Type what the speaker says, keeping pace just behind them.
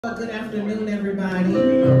Good afternoon, everybody.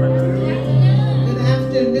 Good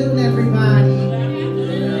afternoon, everybody.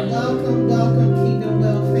 Welcome, welcome, Kingdom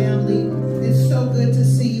Well family. It's so good to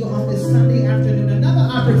see you on this Sunday afternoon.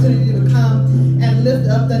 Another opportunity to come and lift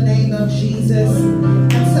up the name of Jesus.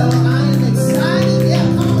 And so I am excited. Yeah,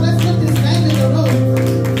 come on, let's lift his name in the room.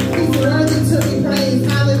 He's worthy to be praised.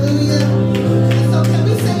 Hallelujah. And so can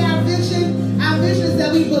we say our vision? Our vision is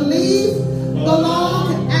that we believe,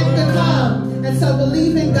 belong, and become. And so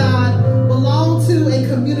believe in God, belong to a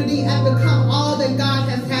community, and become all that God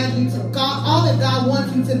has had you to, all that God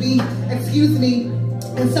wants you to be, excuse me.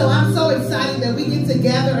 And so I'm so excited that we get to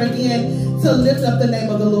gather again to lift up the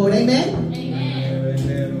name of the Lord. Amen? Amen.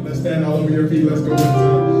 Amen. Let's stand all over your feet. Let's go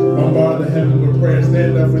into bombard the heaven with prayer.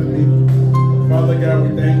 Stand up with me. Father God,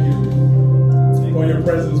 we thank you for your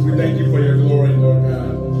presence. We thank you for your glory, Lord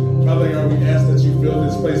God. Father God, we ask that you fill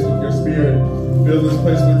this place with your spirit. Fill this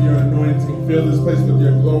place with your anointing. Fill this place with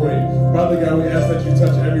your glory. Father God, we ask that you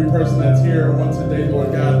touch every person that's here on today,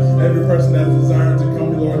 Lord God. Every person that's desiring to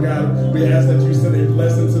come, Lord God. We ask that you send a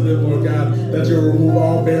blessing to them, Lord God. That you'll remove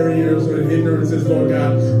all barriers or hindrances, Lord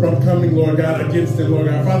God, from coming, Lord God, against them, Lord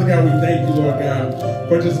God. Father God, we thank you, Lord God,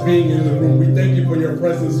 for just being in the room. We thank you for your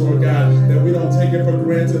presence, Lord God, that we don't take it for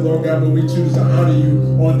granted, Lord God, but we choose to honor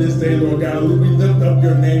you on this day, Lord God. We lift up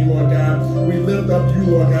your name, Lord God. We lift up you,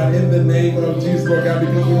 Lord God, in the name of Jesus, Lord God,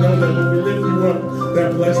 because we know that when we lift you up,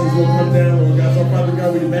 that blessings will come down, Lord God. So, Father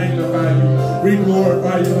God, we magnify you. We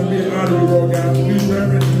glorify you and we honor you, Lord God. We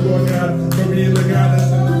reverence you, Lord God, for being the God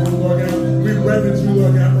that's in the room, Lord God. We reverence you,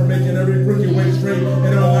 Lord God, for making every crooked way straight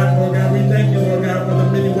in our life, Lord God. We thank you, Lord God, for the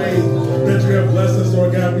many ways that you have blessed us,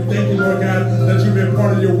 Lord God. We thank you, Lord God, that you've been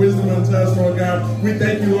part of your wisdom unto us, Lord God. We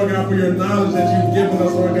thank you, Lord God, for your knowledge that you've given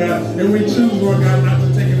us, Lord God. And we choose, Lord God, not to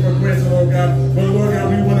take it for granted, Lord God. But, Lord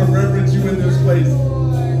God, we want to reverence you in this place.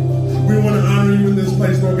 We want to honor you in this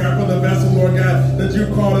place, Lord God, for the vessel, Lord God, that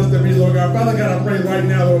you called us to be, Lord God. Father God, I pray right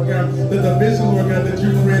now, Lord God, that the vision, Lord God, that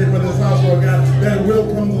you created for this house, Lord God, that it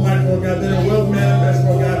will come to life, Lord God, that it will manifest,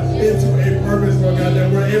 Lord God, into a purpose, Lord God,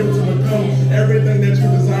 that we're able to become everything that you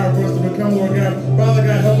desire for us to become, Lord God. Father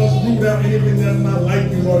God, help us root out anything that's not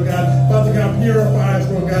like you, Lord God. Father God, purify us,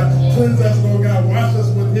 Lord God. Cleanse us, Lord God. Wash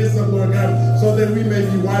us with hyssop, Lord God, so that we may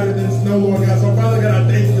be whiter than snow, Lord God. So, Father God,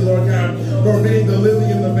 I thank you, Lord God, for being the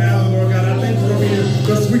lily in the valley, Lord God. I thank you for being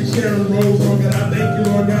the sweet Sharon Rose, Lord God. I thank you,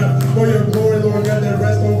 Lord God, for your glory, Lord God, that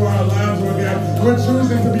rests over our lives, Lord God. We're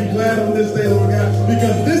choosing to be glad on this day, Lord God,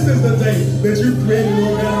 because this is the day that you created,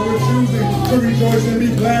 Lord God, and we're choosing to rejoice and be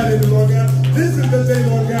glad in it, Lord God. This is the day,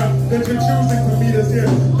 Lord God, that you're choosing to meet us here.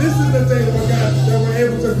 This is the day, Lord God, that we're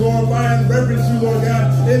able to glorify and reverence you, Lord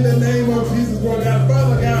God, in the name of Jesus, Lord God.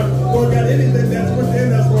 Father God, Lord God, anything that's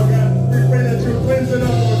within us, Lord God, we pray that you cleanse it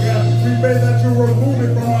up, Lord God. We pray that you remove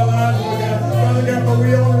it from our lives, Lord God. Father God, but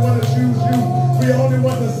we only want to choose you. We only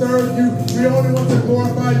want to serve you. We only want to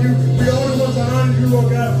glorify you. We only want to honor you,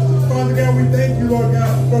 Lord God. Father God, we thank you, Lord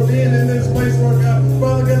God, for being in this place, Lord God.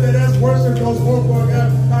 Father God, that as worship goes forth, Lord God,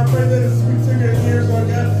 I pray that it's sweet to your ears, Lord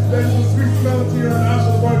God, that it's a sweet smell to your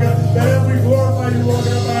nostrils, Lord God, that as we glorify you, Lord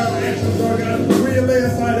God, by our actions, Lord God, we lay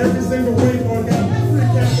aside every single weight, Lord God. We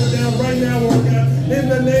cast it down right now, Lord God. In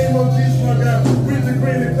the name of Jesus, Lord God, we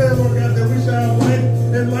decree and declare, Lord God, that we shall have life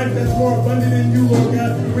and life that's more abundant in you, Lord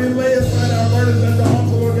God. We lay aside our burdens at the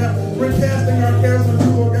altar, Lord God. We're casting our cares on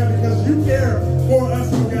you, Lord God, because you care for us,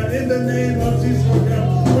 Lord God. In the name of Jesus, Lord God,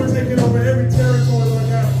 we're taking over every territory, Lord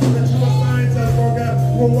God, that you assigned to us, Lord God.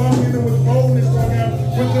 We're walking in with boldness, Lord God,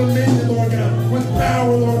 with dominion, Lord God, with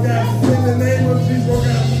power, Lord God. In the name of Jesus, Lord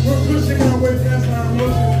God, we're pushing our way past our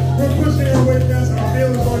emotions. We're pushing our way past our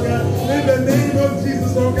feelings, Lord God. In the name of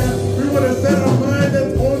Jesus, Lord God, we want to set our mind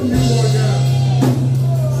that's on you, Lord God.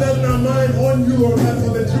 Setting our mind on you, Lord God, so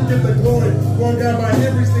that you get the glory, Lord God, by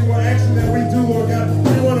every single action that we do, Lord God.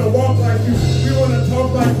 We want to walk like you. We want to talk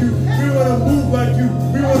like you. We want to move like you.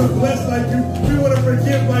 We want to bless like you. We want to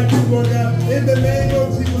forgive like you, Lord God. In the name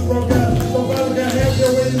of Jesus, Lord God. So, Father God, have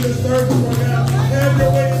your way in this service, Lord God. Have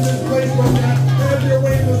your way in this place, Lord God. Have your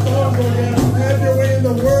way in the songs, Lord God. Have your way in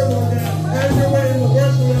the word, Lord God. Have your way in the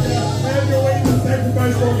worship, Lord God. Have your way in the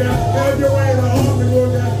sacrifice, Lord God. Have your way in the offering,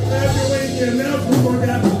 Lord God. Have your way in the announcement, Lord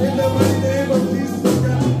God. In the mighty name of Jesus, Lord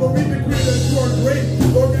God. For we decree that you are great,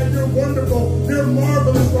 Lord God. You're wonderful. You're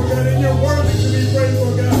marvelous, Lord God. And you're worthy to be praised,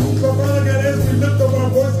 Lord God. So,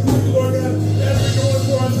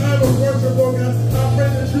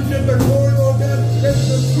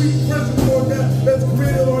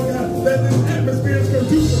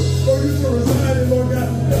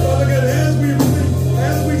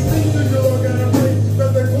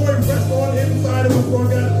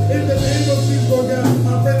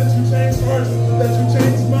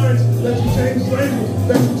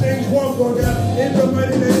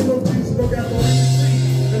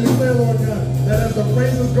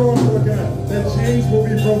 that chains will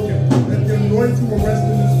be broken, that the anointing will rest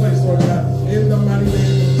in this place, Lord God. In the mighty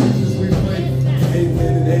name of Jesus, we pray.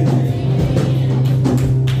 Amen and amen.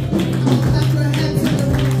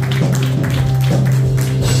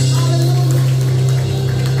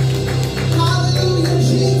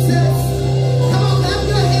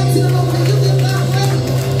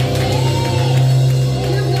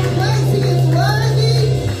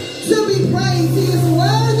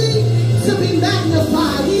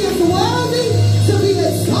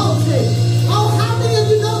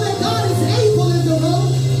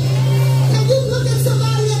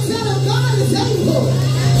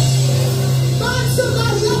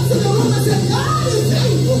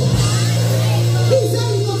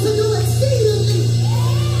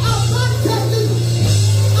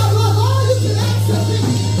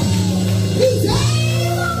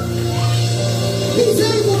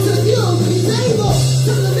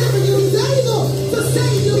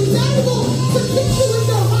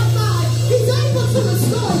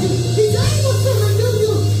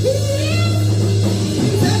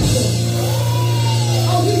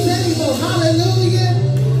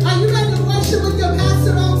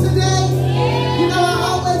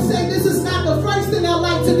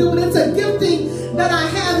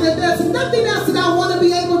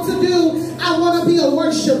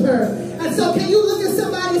 And so can you look at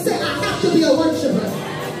somebody and say, I have to be a worshiper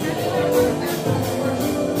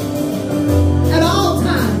at all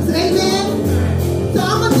times. Amen. So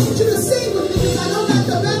I'm going to need you to sing with me because I don't got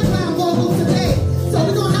the background vocal today. So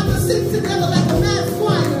we're going to have to sing together like a mass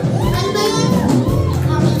choir. Amen.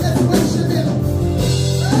 All right, let's worship him.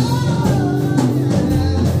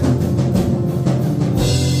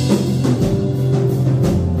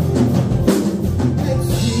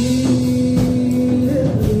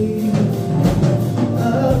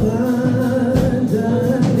 Abundant.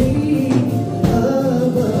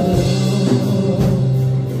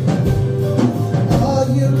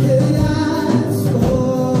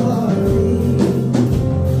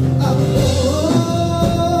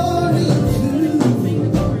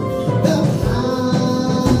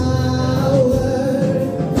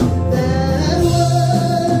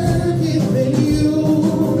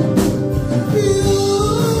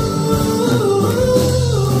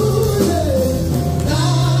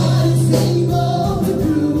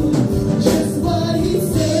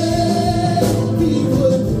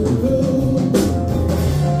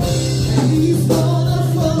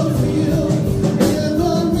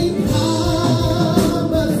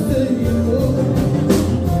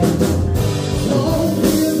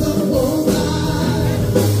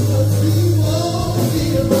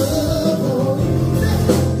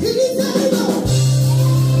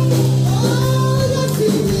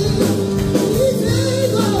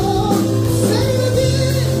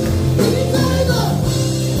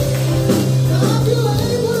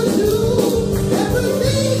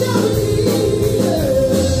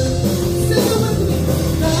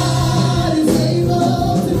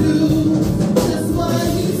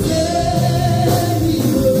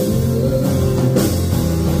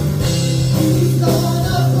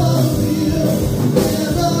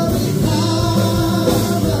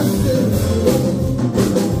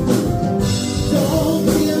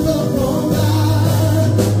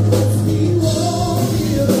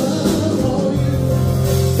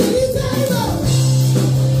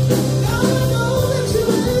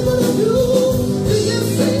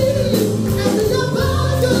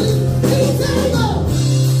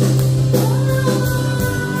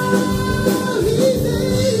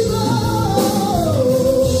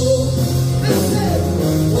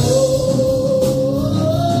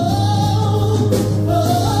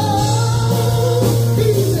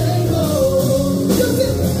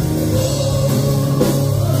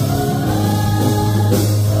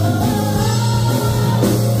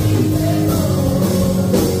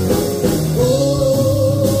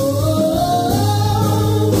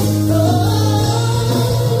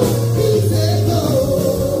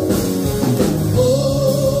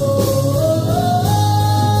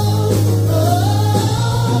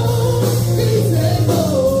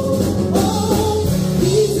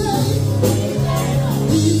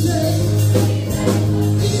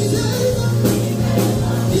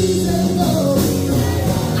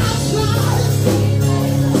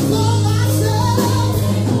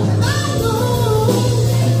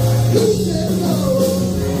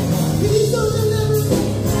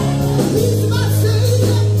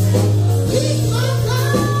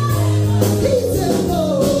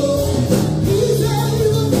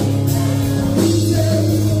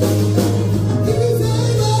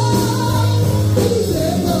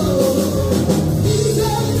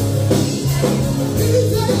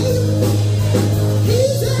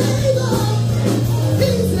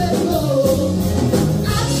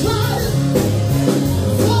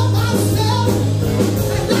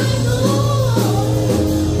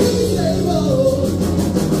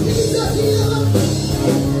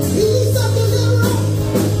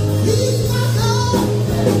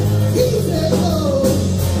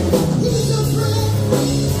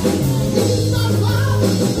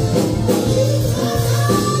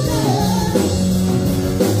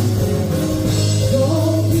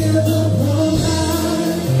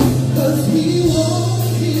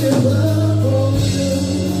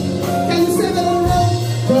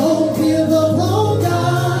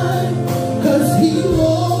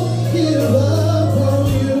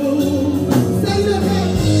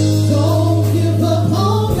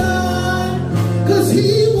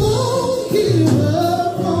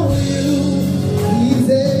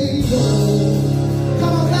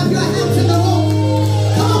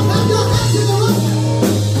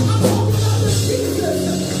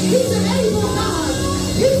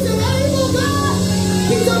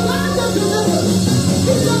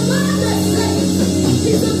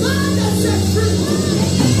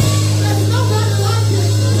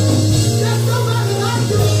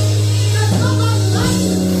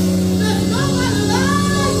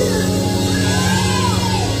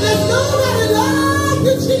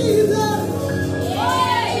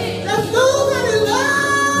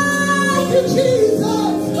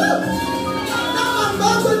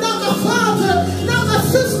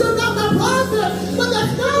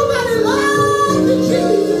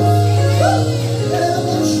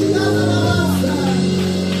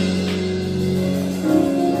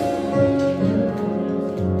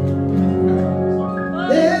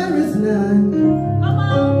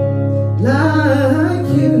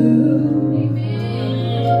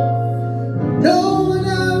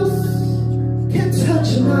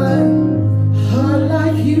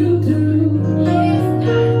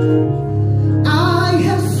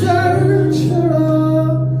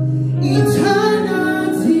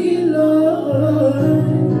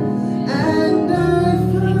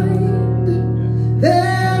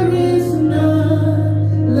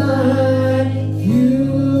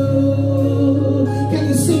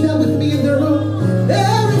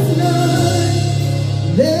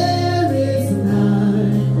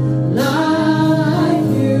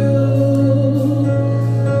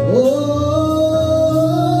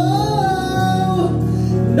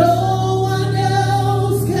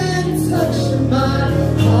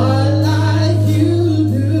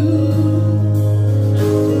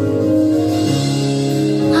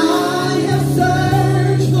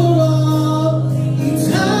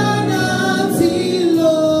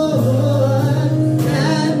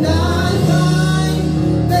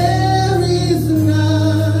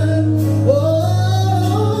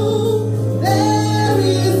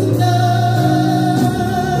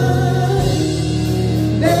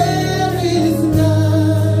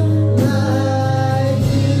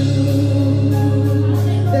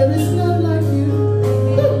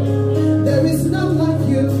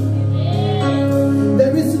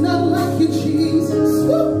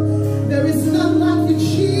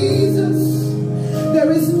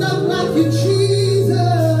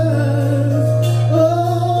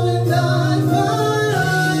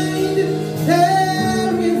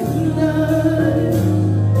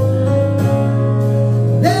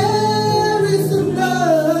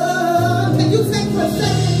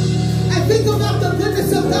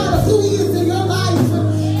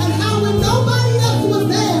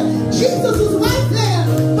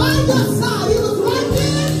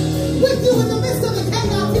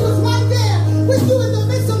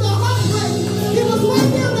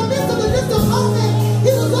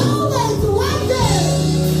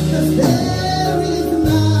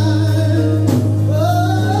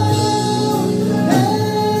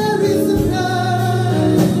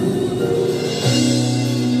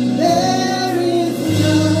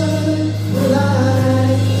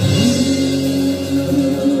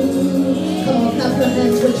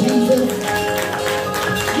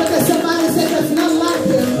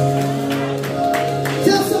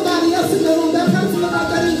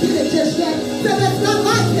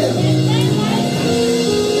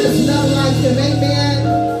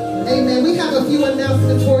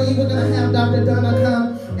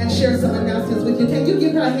 share some announcements with you. Can you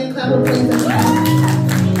give her a hand clap of praise?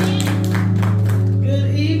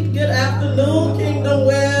 Good afternoon, Kingdom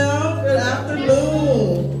Well. Good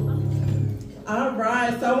afternoon. All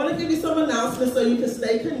right, so I want to give you some announcements so you can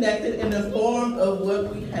stay connected and informed of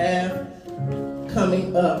what we have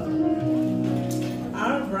coming up.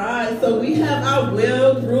 All right, so we have our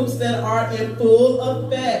well groups that are in full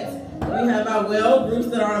effect. We have our well groups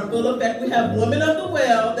that are in full effect. We have Women of the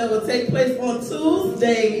Well that will take place on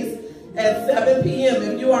Tuesdays at 7 p.m.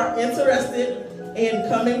 If you are interested in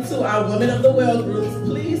coming to our Women of the Well groups,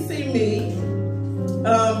 please see me,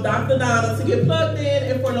 Dr. Donna, to get plugged in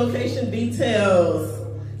and for location details.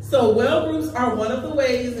 So well groups are one of the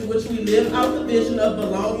ways in which we live out the vision of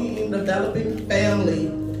belonging in developing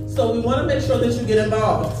family. So we want to make sure that you get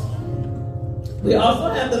involved. We also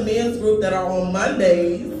have the men's group that are on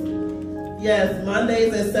Mondays. Yes,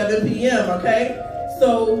 Mondays at 7 p.m., okay?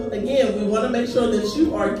 So again, we want to make sure that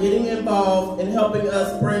you are getting involved in helping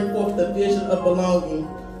us bring forth the vision of belonging.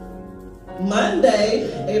 Monday,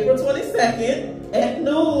 April 22nd, at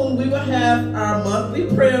noon, we will have our monthly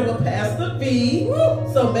prayer with Pastor V.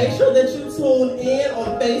 So make sure that you tune in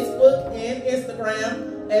on Facebook and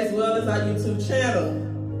Instagram, as well as our YouTube channel.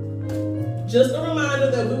 Just a reminder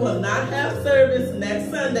that we will not have service next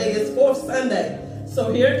Sunday. It's 4th Sunday. So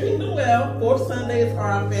here at Kingdom Well, 4th Sundays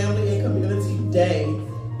are our family and community day.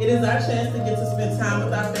 It is our chance to get to spend time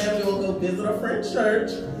with our family or go visit a friend church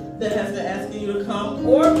that has been asking you to come,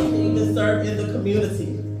 or we can even serve in the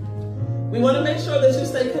community. We want to make sure that you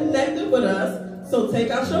stay connected with us, so take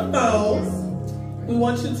out your phones. We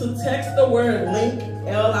want you to text the word LINK,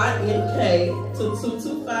 L-I-N-K, to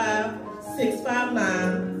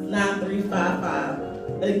 225-659-9355.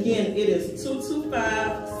 Again, it is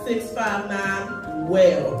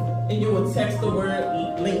 225-659-WELL, and you will text the word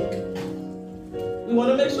LINK. We want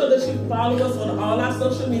to make sure that you follow us on all our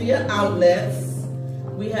social media outlets.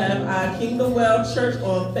 We have our Kingdom Well Church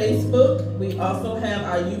on Facebook. We also have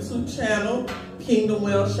our YouTube channel, Kingdom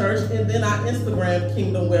Well Church, and then our Instagram,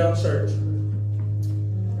 Kingdom Well Church.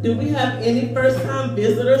 Do we have any first-time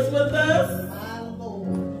visitors with us?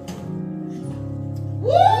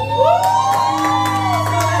 Woo!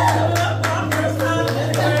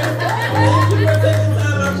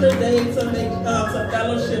 Your day to make some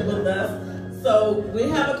fellowship with us. So we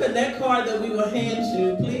have a connect card that we will hand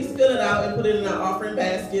you. Please fill it out and put it in our offering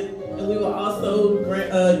basket, and we will also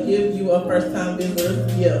give you a first-time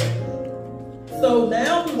visitor's gift. So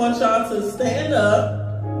now we want y'all to stand up.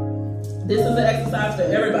 This is an exercise for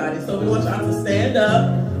everybody. So we want y'all to stand up,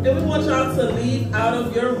 and we want y'all to leave out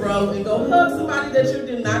of your row and go hug somebody that you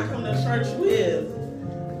did not come to church with.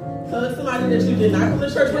 Hug somebody that you did not come to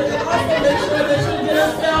church with, and also make sure that you get a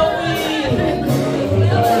selfie.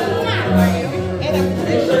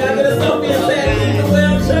 Make sure y'all get a selfie and say Kingdom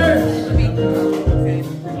Well Church.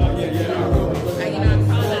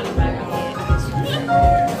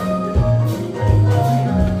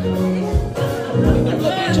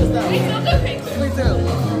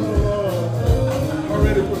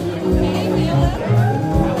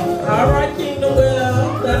 All right, Kingdom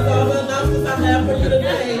Well, that's all the announcements I have for you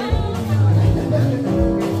today.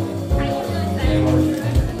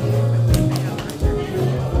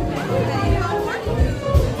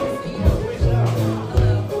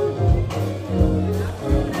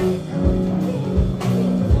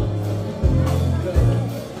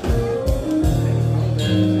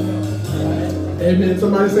 Amen.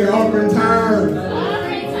 Somebody say offering time.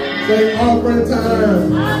 Offering time. Say offering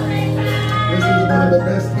time. Offering time. This is one of the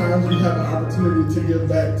best times we have an opportunity to give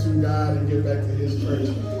back to God and give back to His church.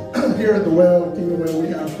 Here at the Well, Kingdom Well, we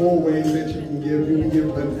have 4 ways that you can give. You can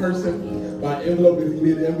give in person, by envelope. If you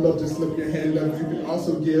need an envelope, just slip your hand up. You can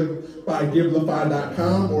also give by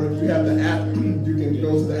givelify.com, or if you have the app, you can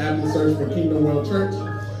go to the app and search for Kingdom Well Church.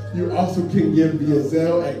 You also can give via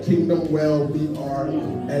Zelle at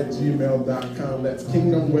kingdomwellbr@gmail.com. That's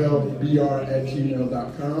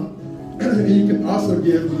kingdomwellbr@gmail.com. And you can also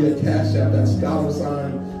give via Cash App. That's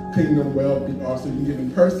 $KingdomWellBR. So you can give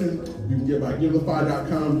in person. You can give by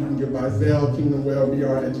givelify.com. You can give by Zelle,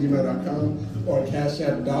 kingdomwellbr@gmail.com, or Cash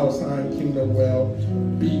App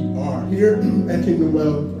 $KingdomWellBR. Here at Kingdom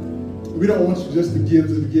Well, we don't want you just to give,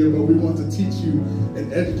 but we want to teach you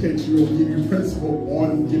and educate you and give you principle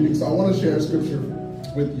on giving. So I want to share a scripture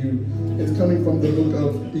with you. It's coming from the book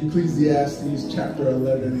of Ecclesiastes, chapter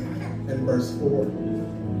 11 and verse 4.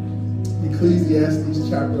 Ecclesiastes,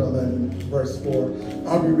 chapter 11, verse 4.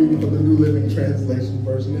 I'll be reading from the New Living Translation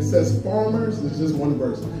version. It says, farmers, it's just one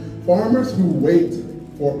verse. Farmers who wait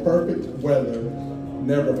for perfect weather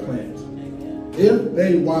never plant. If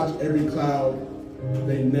they watch every cloud,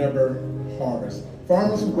 they never harvest.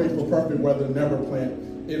 Farmers who wait for perfect weather never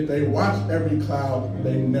plant. If they watch every cloud,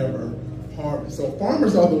 they never harvest. So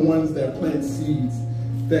farmers are the ones that plant seeds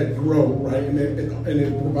that grow, right? And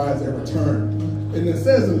it provides a return. And it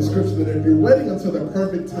says in the scripture that if you're waiting until the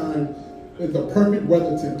perfect time, the perfect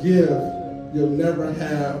weather to give, you'll never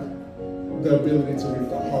have the ability to reap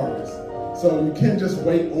the harvest. So you can't just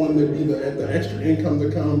wait on the extra income to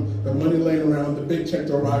come, the money laying around, the big check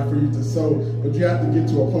to arrive for you to sow. But you have to get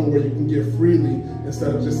to a point where you can give freely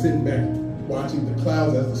instead of just sitting back watching the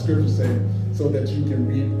clouds, as the scripture said, so that you can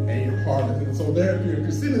reap a harvest. And so there, if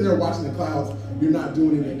you're sitting there watching the clouds, you're not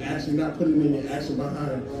doing any action, you're not putting any action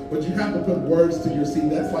behind. But you have to put words to your seed.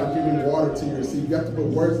 That's like giving water to your seed. You have to put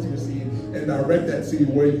words to your seed and direct that seed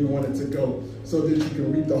where you want it to go, so that you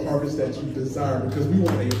can reap the harvest that you desire. Because we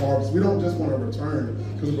want a harvest. We don't just want a return,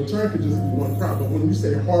 because a return could just be one crop. But when you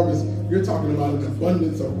say harvest, you're talking about an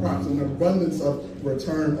abundance of crops, an abundance of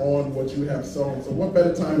return on what you have sown. So what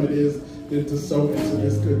better time it is than to sow into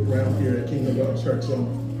this good ground here at Kingdom Well Church. So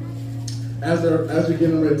as you're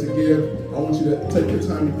getting ready to give, I want you to take your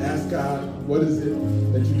time and ask God, what is it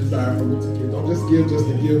that you desire for me to give? Don't just give just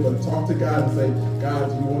to give, but talk to God and say, God,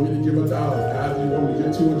 do you want me to give $1? God, do you want me to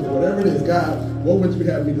give 200? Whatever it is, God, what would you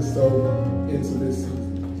have me to sow into this seed?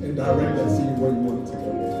 And direct that seed where you want it to go.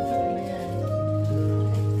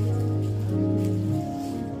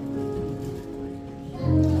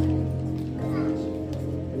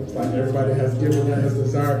 Looks like everybody has given that has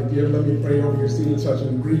desired to give. Let me pray over your seed and touch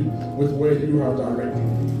and agree with where you are directing.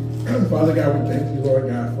 Father God, we thank you, Lord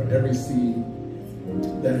God, for every seed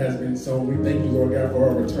that has been sown. We thank you, Lord God, for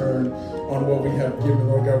our return on what we have given,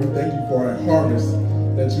 Lord God. We thank you for a harvest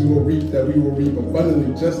that you will reap, that we will reap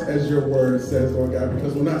abundantly, just as your word says, Lord God,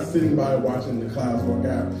 because we're not sitting by watching the clouds, Lord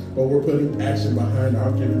God, but we're putting action behind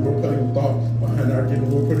our giving. We're putting thought behind our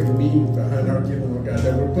giving. We're putting meaning behind our giving, Lord God,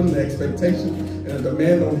 that we're putting the expectation and a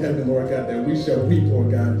demand on heaven, Lord God, that we shall reap,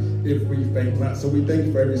 Lord God, if we faint not. So we thank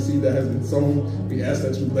you for every seed that has been sown. We ask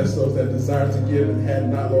that you bless those that desire to give and had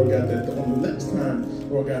not, Lord God, that on the next time,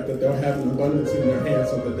 Lord God, that they'll have an abundance in their hands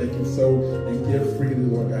so that they can sow and give freely,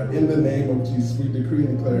 Lord God. In the name of Jesus, we decree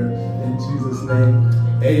and declare in Jesus' name,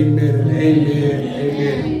 amen and amen,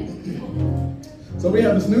 amen. So we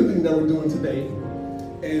have this new thing that we're doing today,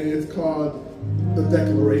 and it's called the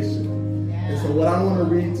Declaration. And so what I want to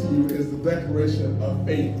read to you is the Declaration of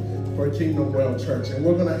Faith for Kingdom Well Church. And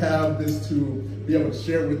we're going to have this to be able to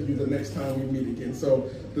share with you the next time we meet again. So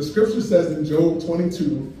the scripture says in Job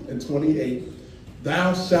 22:28,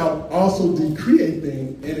 thou shalt also decree a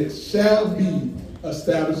thing, and it shall be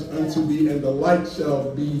established unto thee, and the light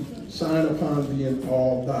shall be shine upon thee in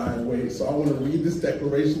all thy ways. So I want to read this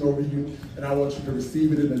declaration over you, and I want you to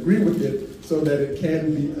receive it and agree with it so that it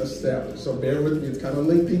can be established. So bear with me, it's kind of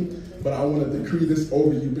lengthy, but I want to decree this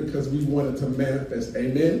over you because we want it to manifest.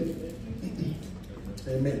 Amen?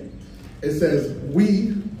 Amen. It says,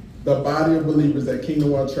 we, the body of believers at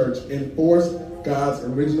Kingdom Well Church, enforce God's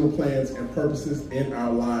original plans and purposes in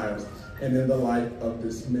our lives and in the life of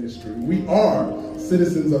this ministry. We are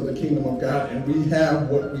citizens of the kingdom of God, and we have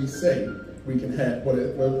what we say we can have.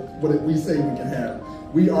 What we say we can have.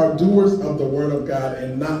 We are doers of the word of God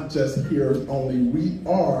and not just hearers only. We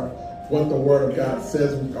are what the word of God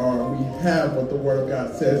says we are. We have what the word of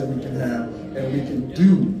God says we can have, and we can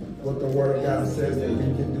do what the word of God says that we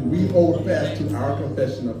can do. We hold fast to our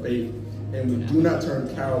confession of faith, and we do not turn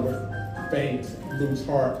coward, faint, lose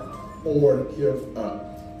heart, or give up.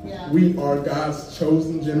 Yeah. We are God's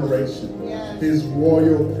chosen generation, his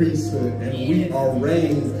royal priesthood, and we are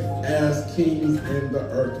reigned as kings in the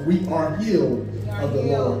earth. We are healed of the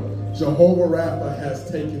Lord. Jehovah Rapha has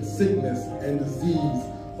taken sickness and disease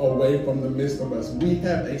away from the midst of us. We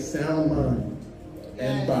have a sound mind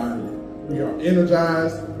and body. We are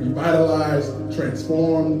energized, revitalized,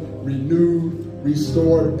 transformed, renewed,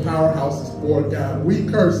 restored powerhouses for God. We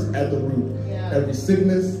curse at the root every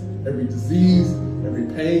sickness, every disease, every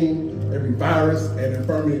pain, every virus and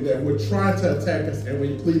infirmity that would try to attack us, and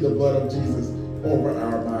we plead the blood of Jesus over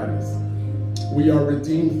our bodies. We are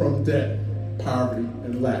redeemed from debt, poverty,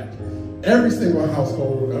 and lack. Every single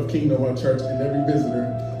household of Kingdom Well Church and every visitor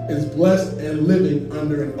is blessed and living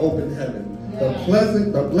under an open heaven. The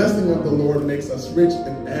blessing of the Lord makes us rich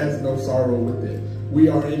and adds no sorrow with it. We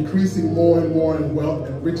are increasing more and more in wealth,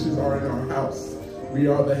 and riches are in our house. We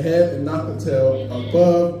are the head and not the tail,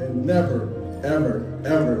 above and never, ever,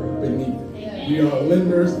 ever beneath. We are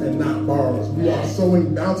lenders and not borrowers. We are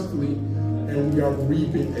sowing bountifully, and we are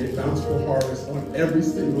reaping a bountiful harvest on every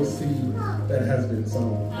single seed that has been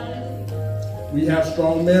sown. We have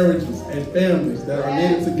strong marriages and families that are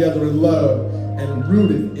knitted together in love and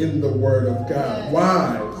rooted in the word of God.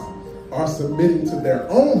 Wives, are submitting to their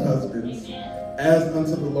own husbands as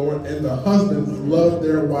unto the Lord, and the husbands love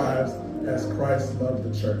their wives as Christ loved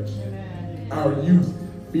the church. Our youth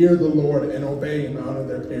fear the Lord and obey and honor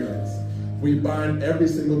their parents. We bind every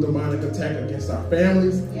single demonic attack against our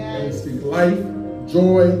families, and we speak life,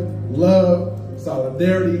 joy, love,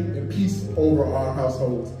 solidarity, and peace over our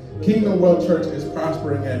households. Kingdom Well Church is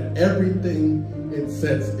prospering at everything it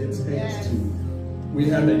sets its hands to. We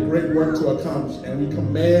have a great work to accomplish, and we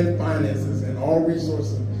command finances and all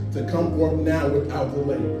resources to come forth now without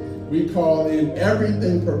delay. We call in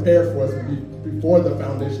everything prepared for us before the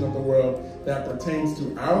foundation of the world that pertains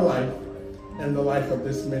to our life and the life of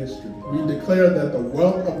this ministry. We declare that the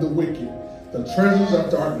wealth of the wicked, the treasures of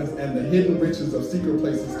darkness, and the hidden riches of secret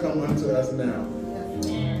places come unto us now.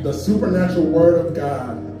 The supernatural word of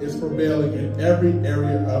God is prevailing in every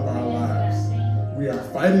area of our lives. We are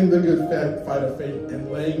fighting the good fight of faith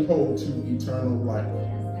and laying hold to eternal life.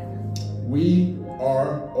 We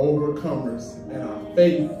are overcomers, and our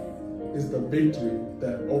faith is the victory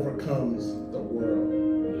that overcomes the world.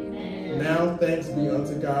 Now thanks be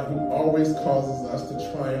unto God, who always causes us to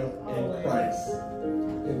triumph in Christ.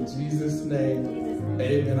 In Jesus' name,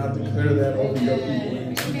 amen. I declare that over your people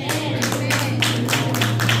in Jesus' name.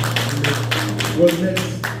 Well, next,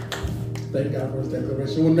 thank God for his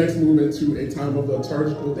declaration. We'll next move into a time of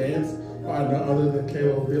liturgical dance by none other than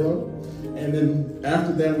Caleb Villo. And then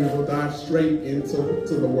after that, we will dive straight into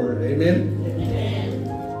the word. Amen? Amen.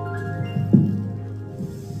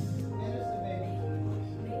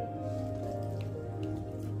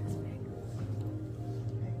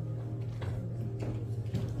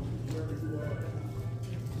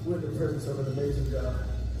 We're in the presence of an amazing God.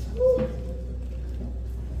 Woo.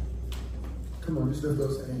 Come on, just lift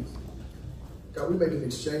those hands. God, we make an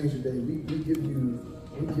exchange today. We give you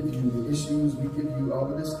the issues, we give you all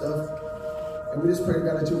of this stuff. And we just pray,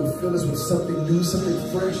 God, that you will fill us with something new, something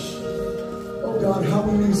fresh. Oh God, how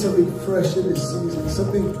we need something fresh in this season.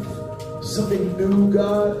 Something new,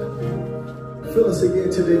 God. Fill us again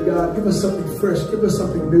today, God. Give us something fresh. Give us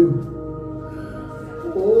something new.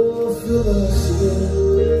 Oh, fill us again.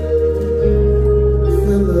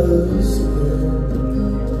 Fill us again.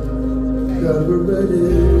 God, we're ready.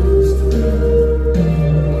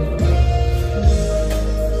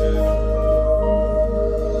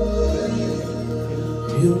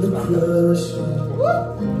 In the crushing,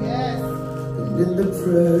 and in the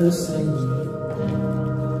pressing,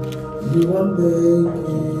 you are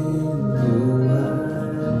making new wine.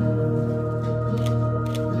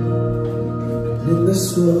 In the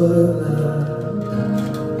swirl,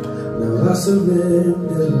 now I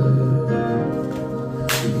surrender.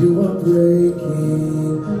 You are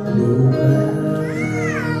breaking new wine.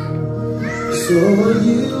 So I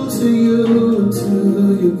yield to you until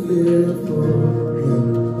you care for me.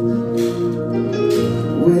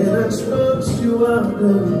 When I trust you, I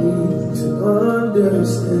don't need to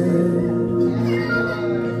understand.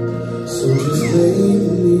 So just make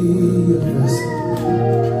me a vessel,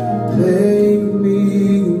 make me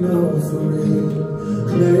an offering,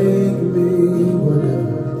 make me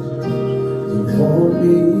whatever you want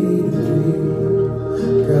me to be.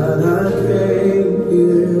 God, I came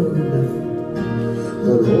here with nothing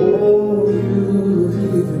but all you've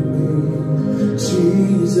given me.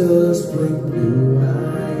 Jesus, bring new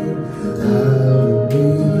wine out of me.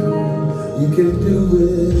 You can do it.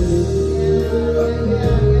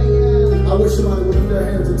 I wish somebody would lift their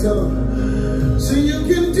hands and tell them, so you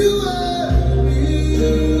can do it.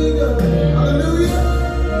 Hallelujah.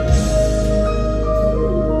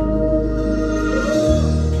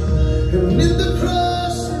 And in the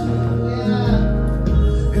crushing,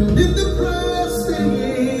 and in the pressing,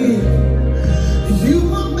 you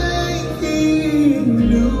are making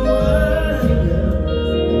new wine.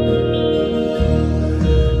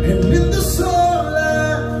 And in the soul,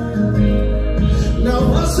 now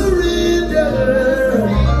I surrender,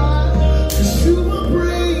 'cause you are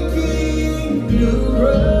breaking new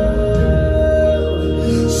ground.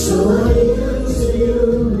 So I yield to you.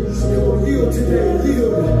 Come on, yield today,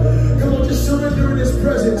 yield. Come on, just surrender in his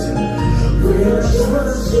presence. When I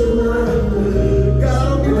trust you, God, I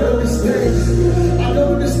don't get to understand. I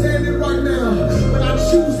don't understand it right now, but I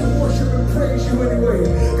choose to worship and praise you anyway.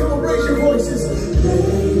 Come on, raise your voices. Make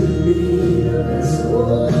me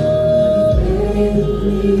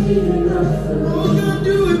oh, God,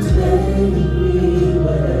 do it today.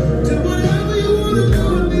 Do whatever you want to do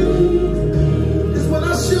with me. It's when I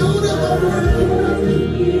showed up, I wanted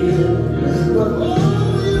you. But all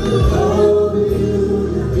you,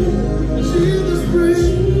 Jesus,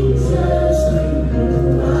 bring.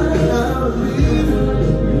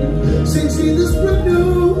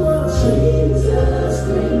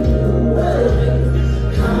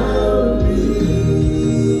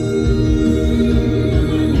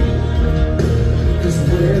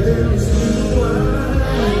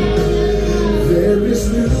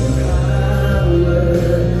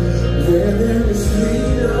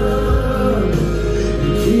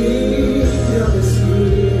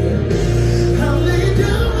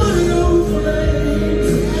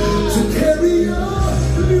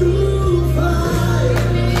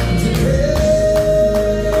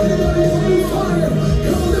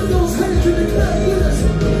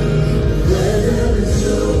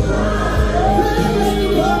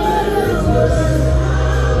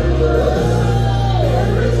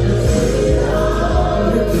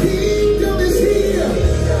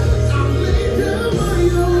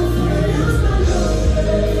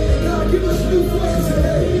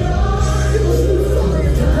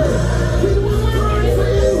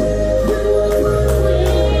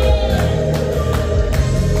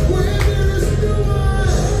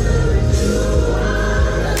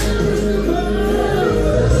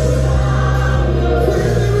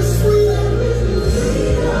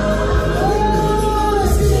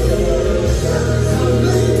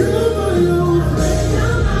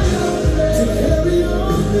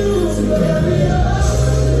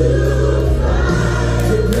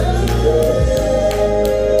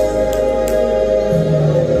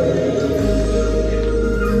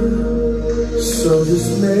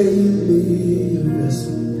 me a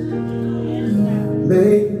vessel.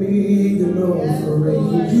 Make me an offering.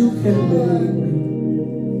 You can make me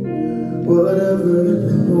whatever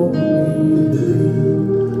you want me to be.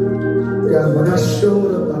 God, when I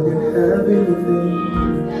showed up, I didn't have anything.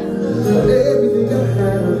 But everything I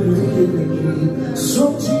have, you've given me. So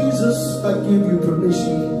Jesus, I give you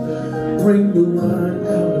permission. Bring the wine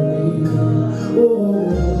out of me.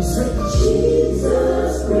 Oh, say,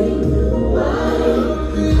 Jesus, bring the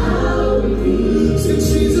wine out of me. Say,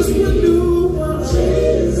 Jesus, bring the wine.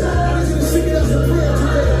 Jesus, I need you to sing it as a prayer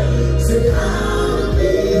today. Say, out of me.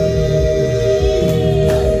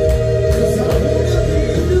 'Cause I wanna be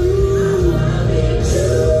new.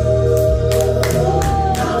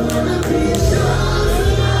 I wanna be just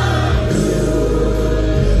like you.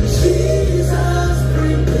 Jesus,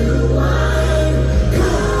 bring the wine.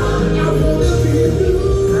 Come, I wanna be new.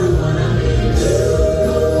 I wanna be new. I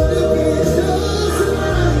wanna be just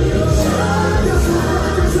like you. That's what I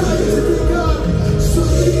desire to be, God. So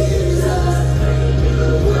Jesus,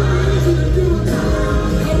 what I need you to do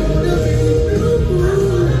now. I wanna be new.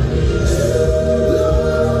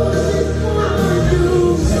 Lord, I wanna be new.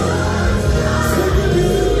 Take me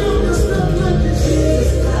on this love like you,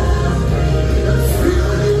 Jesus. And fill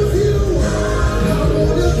me with you. I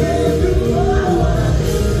wanna be new. I wanna be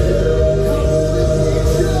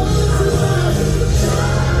just like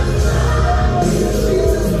you.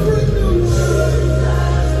 Jesus, bring the wine.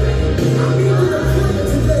 I need you to pray it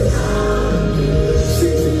today.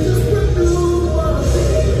 Jesus, bring the wine.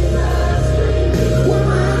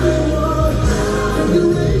 Wherever you are, if you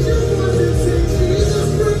raise your voice and say, Jesus,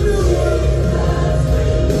 bring the wine.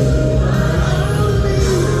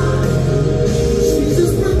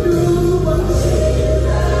 Jesus, bring the wine.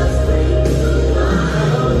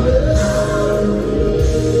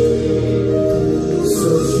 So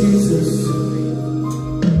Jesus,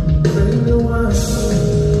 bring the wine.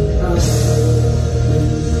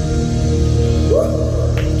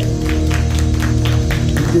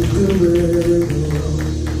 You can do it,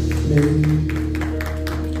 maybe.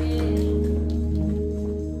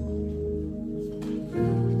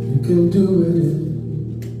 You can do it in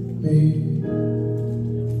me.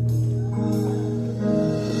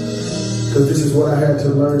 Because this is what I had to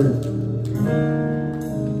learn.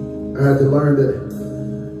 I had to learn that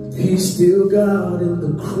He's still God in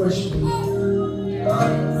the crushing.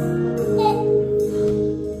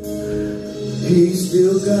 He's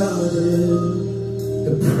still God in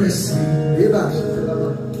the pressing.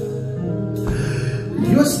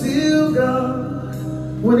 You're still God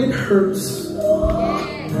when it hurts.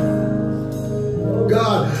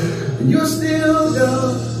 God, you're still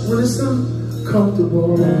God when it's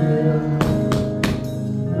uncomfortable.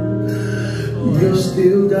 You're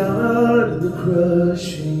still God in the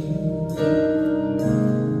crushing.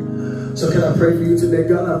 So can I pray for you today?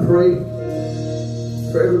 God, I pray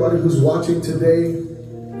for everybody who's watching today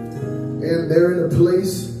and they're in a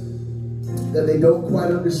place that they don't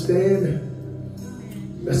quite understand.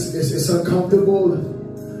 It's uncomfortable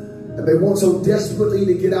and they want so desperately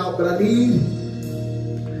to get out, but I need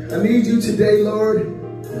you today, Lord,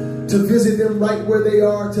 to visit them right where they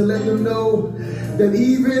are, to let them know that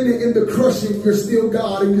even in the crushing, you're still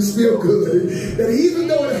God and you're still good. That even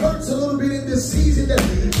though it hurts a little bit in this season, that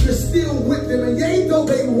you're still with them. And yea, though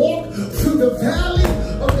they walk through the valley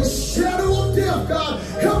of the shadow of death, God,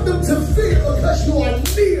 help them to fear because you are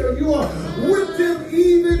near. You are with them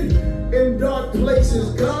even in dark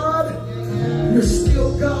places. God, you're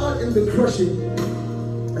still God in the crushing.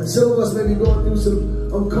 And some of us may be going through some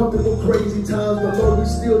uncomfortable, crazy times, but Lord, we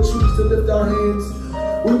still choose to lift our hands.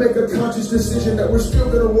 We make a conscious decision that we're still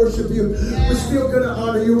going to worship you. We're still going to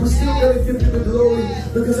honor you. We're still going to give you the glory,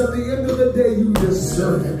 because at the end of the day, you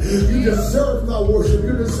deserve it. You deserve my worship.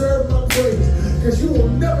 You deserve my praise, because you will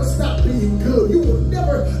never stop being good. You will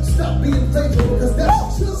never stop being faithful, because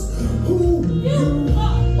that's just who you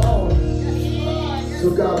are. So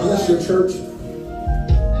God, bless your church.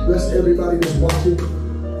 Bless everybody that's watching.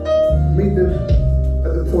 Meet them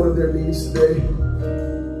at the point of their needs today.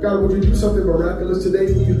 God, would you do something miraculous today?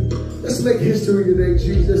 Let's make history today,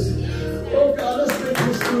 Jesus. Oh God, let's make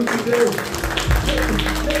history today.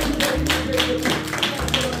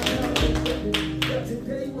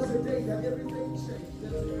 Today was a day that everything changed.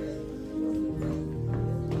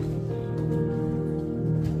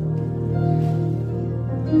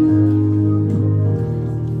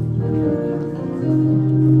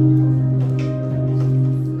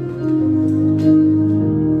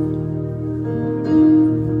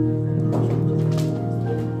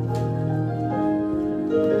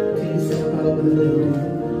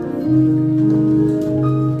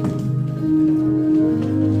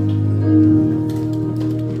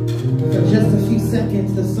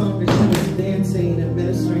 Dance, the song that she was dancing and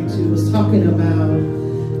ministering to was talking about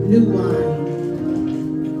new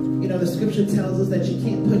wine. You know, the scripture tells us that you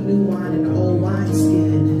can't put new wine in the old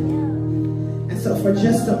wineskin. And so for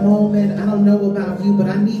just a moment, I don't know about you, but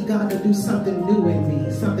I need God to do something new in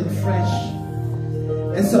me, something fresh.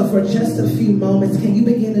 And so for just a few moments, can you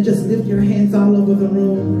begin to just lift your hands all over the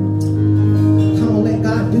room? Come on, let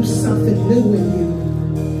God do something new in you.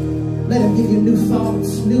 Let him give you new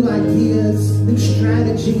thoughts, new ideas, new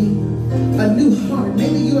strategy, a new heart.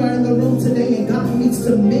 Maybe you are in the room today and God needs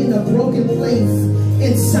to mend a broken place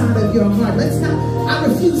inside of your heart. I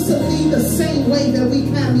refuse to leave the same way that we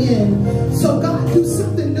came in. So God, do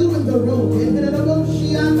something new in the room.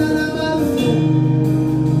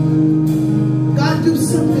 God, do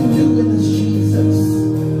something new in us, Jesus.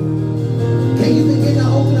 Can you begin to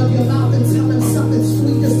open up your mouth and tell him something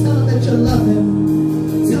sweet? Just tell him that you love him.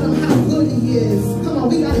 Tell him how good he is. Come on,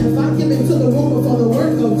 we got to invite him into the room before the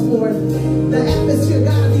word goes forth. The atmosphere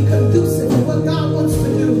got to be conducive to what God wants to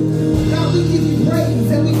do. God, we give you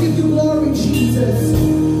praise and we give you glory, Jesus,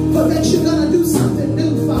 for that you're going to do something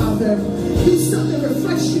new, Father. Do something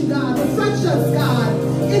refreshing, God. Refresh us, God,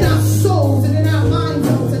 in our souls and in our minds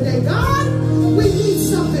on today. God, we need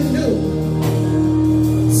something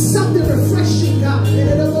new. Something refreshing, God. We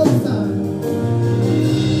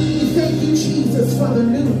thank you, Jesus, for the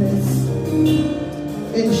newness.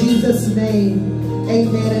 In Jesus' name,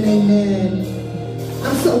 amen and amen.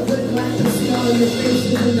 I'm so glad to see all of your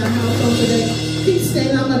faces in the house on today. Keep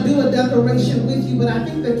staying. I'm going to do a declaration with you, but I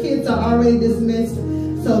think the kids are already dismissed,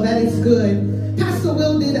 so that is good. Pastor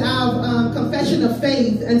Will did our confession of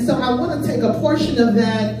faith, and so I want to take a portion of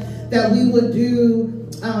that we would do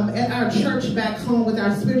at our church back home with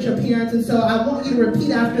our spiritual parents, and so I want you to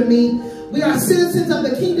repeat after me. We are citizens of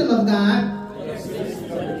the kingdom of God,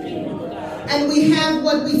 and we have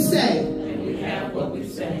what we say.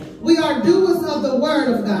 We are doers of the word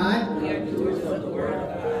of God,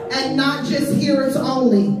 and not just hearers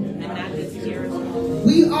only.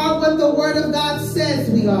 We are what the word of God says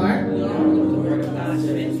we are,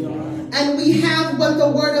 and we have what the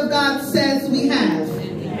word of God says we have.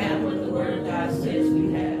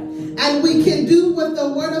 And we can do what the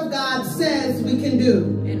word of God says we can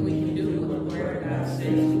do.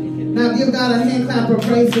 Now give God a hand clap of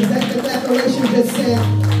praise, because that the declaration just said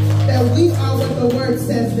that we are what the word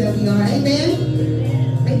says that we are. Amen?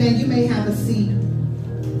 Amen. You may have a seat.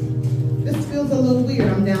 This feels a little weird.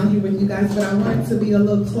 I'm down here with you guys, but I wanted to be a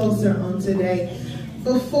little closer on today.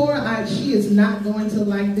 She is not going to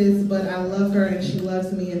like this, but I love her and she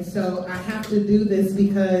loves me. And so I have to do this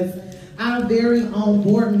because our very own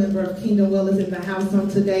board member of Kingdom Well is in the house on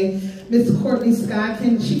today. Miss Courtney Scott,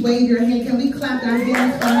 can she wave your hand? Can we clap our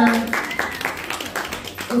hands for her?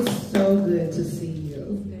 It's so good to see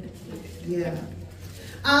you. Yeah.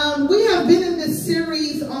 We have been in this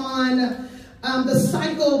series on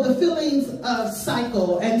the feelings of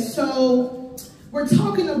cycle. And so we're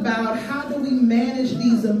talking about how do we manage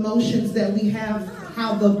these emotions that we have,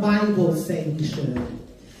 how the Bible says we should.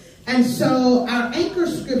 And so our anchor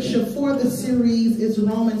scripture for the series is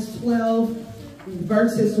Romans 12,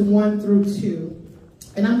 verses 1 through 2.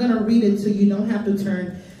 And I'm going to read it to you. You don't have to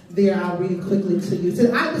turn there. I'll read it quickly to you. It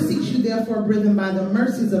says, I beseech you, therefore, brethren, by the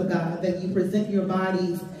mercies of God, that you present your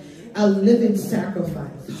bodies a living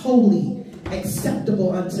sacrifice, holy,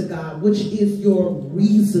 acceptable unto God, which is your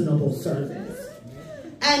reasonable service.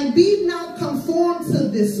 And be not conformed to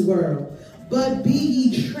this world, but be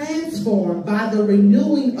ye transformed by the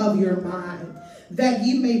renewing of your mind, that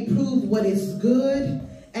ye may prove what is good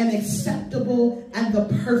and acceptable and the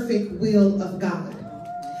perfect will of God.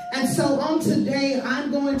 And so on today,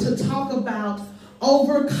 I'm going to talk about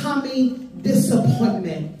overcoming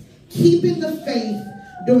disappointment, keeping the faith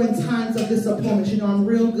during times of disappointment. You know, I'm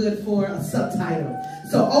real good for a subtitle.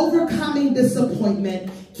 So overcoming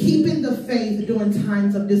disappointment, keeping the faith during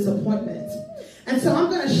times of disappointment. And so I'm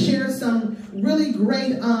going to share some really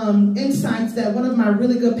great insights that one of my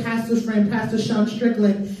really good pastor's friend, Pastor Sean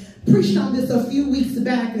Strickland, preached on this a few weeks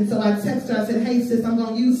back. And so I texted her, I said, hey sis, I'm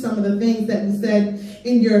going to use some of the things that you said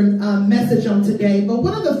in your message on today. But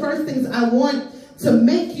one of the first things I want to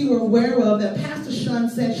make you aware of that Pastor Sean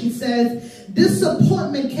said, she says,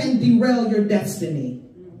 disappointment can derail your destiny.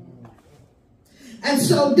 And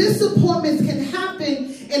so disappointments can happen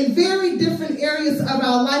in very different areas of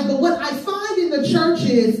our life. But what I find in the church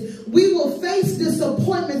is we will face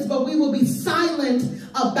disappointments, but we will be silent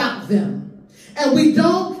about them. And we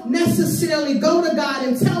don't necessarily go to God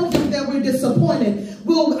and tell him that we're disappointed.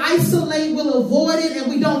 We'll isolate, we'll avoid it, and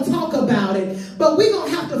we don't talk about it. But we're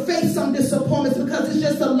going to have to face some disappointments because it's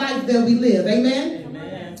just a life that we live. Amen?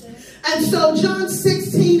 And so John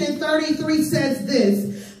 16:33 says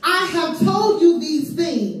this, I have told you these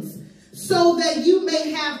things so that you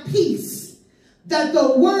may have peace, that in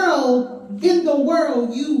the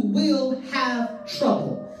world you will have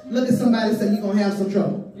trouble. Look at somebody and say, you're going to have some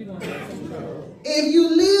trouble. If you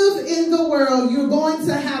live in the world, you're going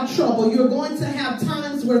to have trouble. You're going to have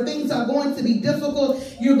times where things are going to be difficult.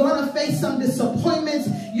 You're going to face some disappointments.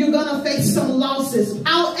 You're going to face some losses.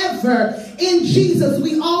 However, in Jesus,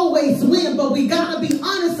 we always win, but we got to be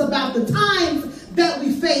honest about the times that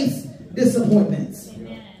we face disappointments.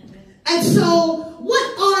 Amen. And so,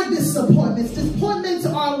 what are disappointments? Disappointments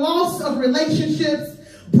are loss of relationships,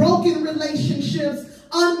 broken relationships,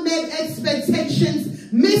 unmet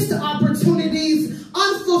expectations, missed opportunities,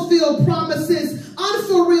 unfulfilled promises,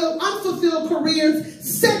 unfulfilled careers,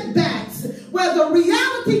 setbacks, where the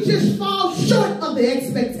reality just falls short of the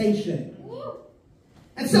expectation.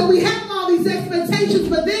 And so we have all these expectations,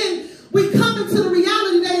 but then we come into the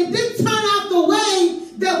reality that it didn't turn out the way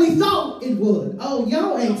that we thought it would. Oh,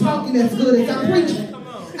 y'all ain't talking as good as I'm preaching.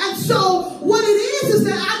 And so what it is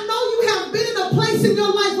that I know you have been in a place in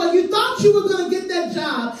your life where you thought you were going to get that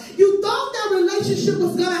job. You thought that relationship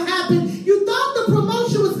was going to happen. You thought the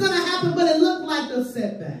promotion was going to happen, but it looked like a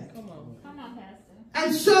setback. Come on, Pastor.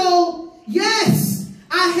 And so, yes,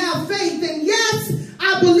 I have faith, and yes,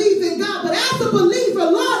 I believe in God. But as a believer,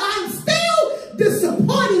 Lord, I'm still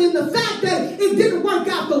disappointed in the fact that it didn't work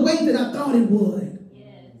out the way that I thought it would.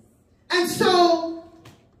 Yes. And so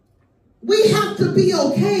we have to be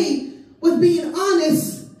okay with being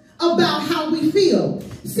honest about how we feel.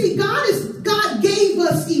 See, God gave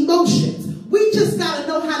us emotions. We just got to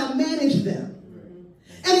know how to manage them.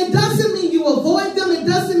 And it doesn't mean you avoid them. It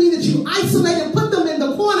doesn't mean that you isolate and put them in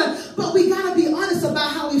the corner. But we got to be honest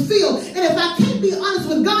about how we feel. And if I can't be honest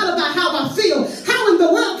with God about how I feel, how in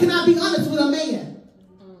the world can I be honest with a man?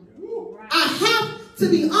 I have to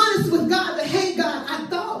be honest with God that, hey, God, I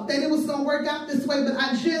thought that it was going to work out this way, but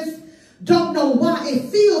I just don't know why. It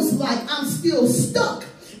feels like I'm still stuck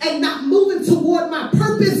and not moving toward my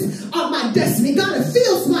purpose or my destiny. God, it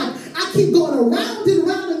feels like I keep going around and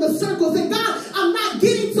round in the circles. And God, I'm not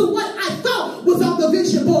getting to what I thought was on the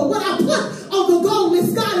vision board, what I put on the goal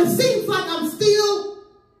list. God, it seems like I'm still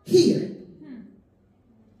here.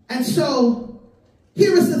 And so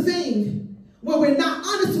here is the thing. When we're not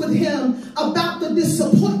honest with him about the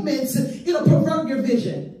disappointments, it'll pervert your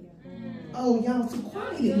vision. Oh, y'all too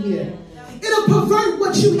quiet in here. It'll pervert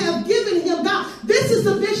what you have given him. God, this is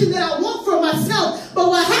the vision that I want for myself. But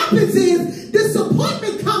what happens is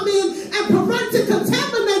disappointment come in and pervert to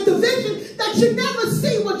contaminate the vision that you never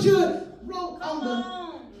see what you wrote on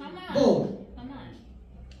the board.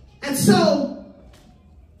 And so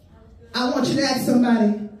I want you to ask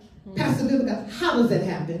somebody, Pastor Viveca, how does that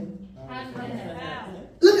happen?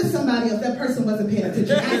 Look at somebody else. That person wasn't paying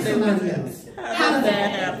attention. Ask somebody else. How does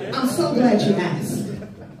that happen? I'm so glad you asked.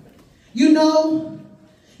 You know,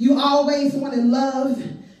 you always wanted love.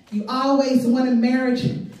 You always wanted marriage.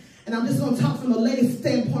 And I'm just going to talk from a lady's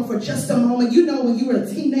standpoint for just a moment. You know, when you were a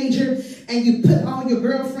teenager and you put all your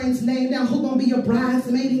girlfriend's name down, who's going to be your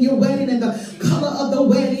bridesmaid in your wedding and the color of the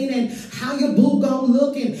wedding and how your boo going to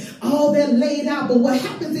look and all that laid out. But what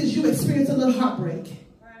happens is you experience a little heartbreak.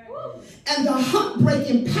 And the heartbreak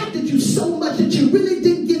impacted you so much that you really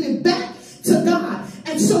didn't give it back to God.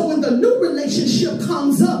 And so when the new relationship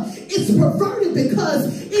comes up, it's perverted because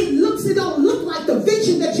it don't look like the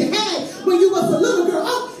vision that you had when you was a little girl.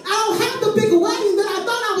 Oh, I don't have the big wedding that I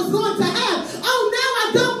thought I was going to have. Oh, now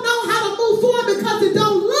I don't know how to move forward because it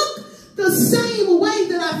don't look the same way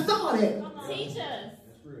that I thought it. Teach us.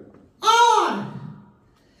 Or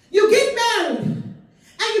you get married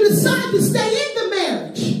and you decide to stay in the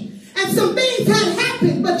marriage. And some things had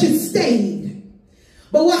happened, but you stayed.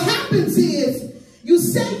 But what happens is you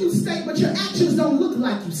say you stay, but your actions don't look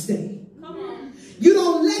like you stay. You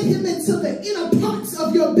don't let him into the inner parts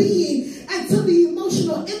of your being and to the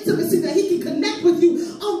emotional intimacy that he can connect with you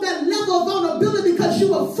on that level of vulnerability because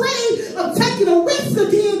you're afraid of taking a risk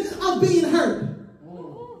again of being hurt.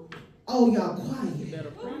 Oh, y'all quiet.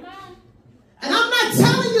 And I'm not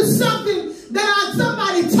telling you something that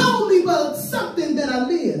somebody told me, but something that I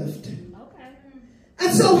lived.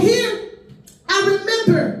 And so here, I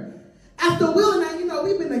remember after Will and I, you know,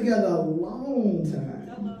 we've been together a long time.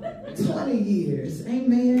 20 years.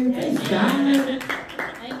 Amen. Praise God.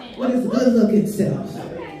 With his good looking self.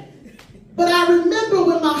 But I remember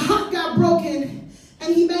when my heart got broken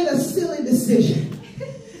and he made a silly decision.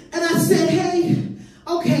 And I said, hey,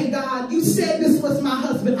 okay, God, you said this was my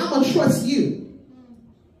husband. I'm going to trust you.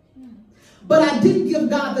 But I didn't give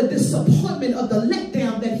God the disappointment of the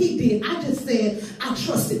letdown that he did. I just said, I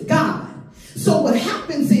trusted God. So what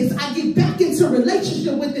happens is I get back into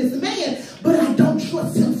relationship with this man, but I don't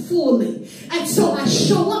trust him fully. And so I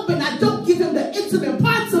show up and I don't give him the intimate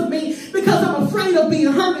parts of me because I'm afraid of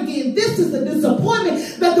being hurt again. This is the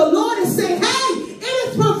disappointment that the Lord is saying, hey, it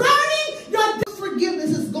is perverting your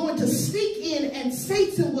forgiveness is going to sneak in, and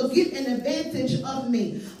Satan will get an advantage of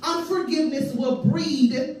me. Unforgiveness will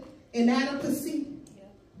breed inadequacy,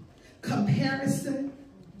 comparison,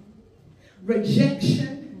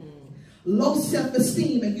 rejection, low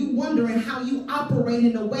self-esteem, and you wondering how you operate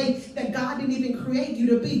in a way that God didn't even create you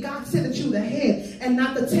to be. God said that you the head and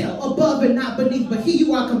not the tail, above and not beneath, but here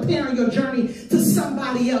you are comparing your journey to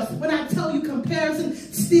somebody else. When I tell you comparison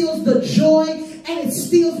steals the joy and it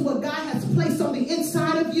steals what God has placed on the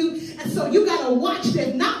inside of you. And so you got to watch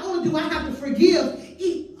that. Not only do I have to forgive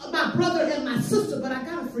my brother and my sister, but I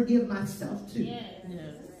got to forgive myself too. Yes.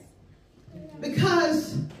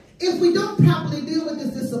 Because if we don't properly deal with this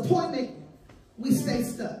disappointment, we stay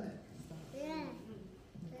stuck.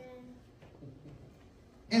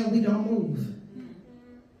 And we don't move.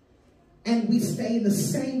 And we stay in the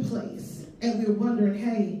same place. And we're wondering,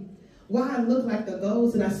 hey, why I look like the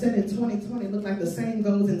goals that I set in 2020 look like the same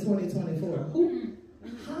goals in 2024? Who?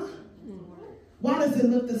 Huh? Why does it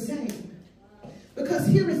look the same? Because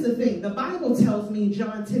here is the thing. The Bible tells me in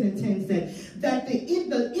John 10:10 that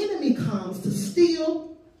the enemy comes to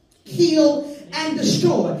steal, kill, and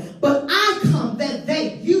destroy. But I come that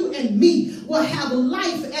they, you and me, will have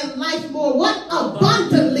life and life more what?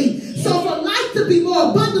 Abundantly. So for life to be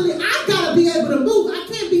more abundantly, I got to be able to move. I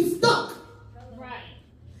can't be stuck. Right.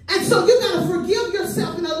 And so you got to forgive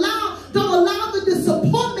yourself and don't allow the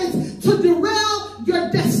disappointments to derail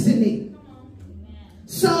your destiny.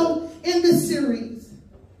 So in this series,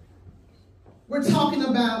 we're talking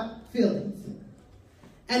about feelings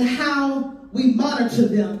and how we monitor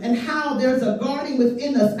them and how there's a guarding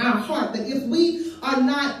within us, our heart, that if we are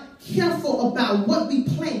not careful about what we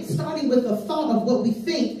plant, starting with the thought of what we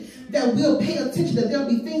think, that we'll pay attention that there'll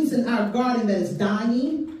be things in our garden that is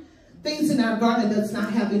dying, things in our garden that does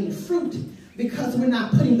not have any fruit because we're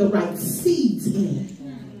not putting the right seeds in.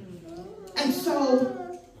 And so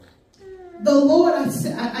the Lord, I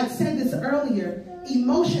said this earlier,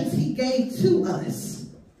 emotions he gave to us.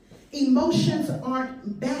 Emotions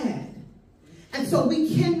aren't bad. And so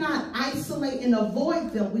we cannot isolate and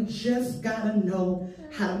avoid them. We just got to know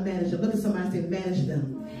how to manage them. Look at somebody and say, manage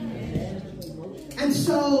them. And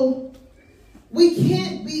so we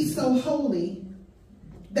can't be so holy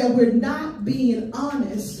that we're not being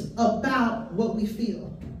honest about what we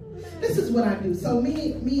feel. This is what I do. So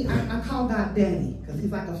I call God Daddy because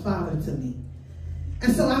he's like a father to me.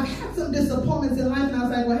 And so I've had some disappointments in life, and I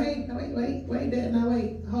was like, well, hey, wait, Dad, now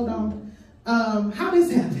wait, hold on. How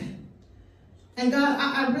this happened? And God,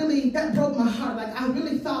 I really, that broke my heart. Like I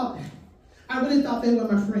really thought they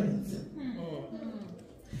were my friends.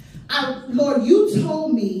 Lord, you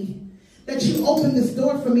told me that you opened this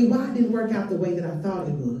door for me. Why it didn't work out the way that I thought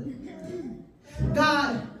it would?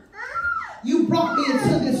 God, you brought me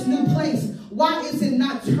into this new place. Why is it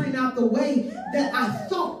not turning out the way that I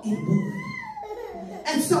thought it would?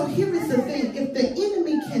 And so here is the thing. If the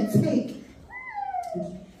enemy can take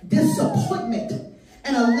disappointment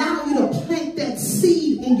and allow you to plant that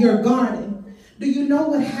seed in your garden, do you know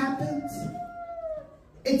what happens?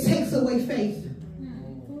 It takes away faith.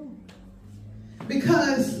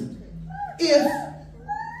 Because if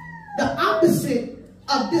the opposite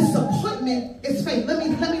of disappointment is faith, let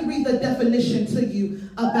me read the definition to you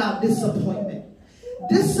about disappointment.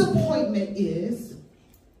 Disappointment is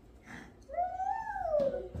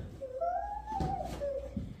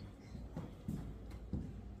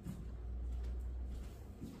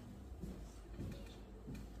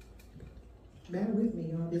bear with me,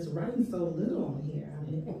 y'all. Just writing so little on here.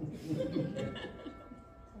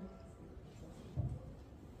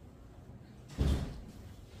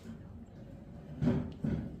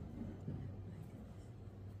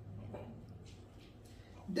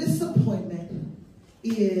 Disappointment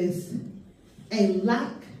is a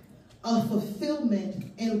lack of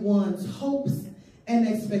fulfillment in one's hopes and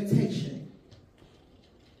expectation.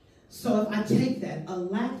 So if I take that, a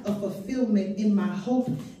lack of fulfillment in my hope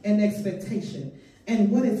and expectation. And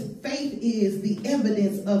what is faith is the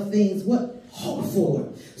evidence of things, what? Hope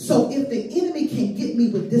for. So if the enemy can get me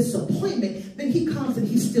with disappointment, then he comes and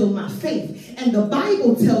he steals my faith. And the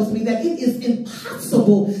Bible tells me that it is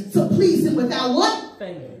impossible to please him without what?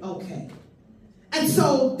 Faith. Okay. And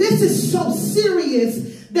so this is so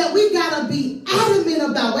serious that we got to be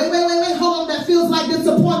adamant about, wait, hold on, that feels like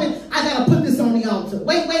disappointment. I got to put this on the altar.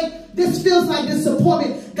 Wait, this feels like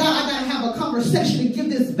disappointment. God, I got to have a conversation and give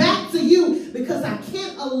this back to you because I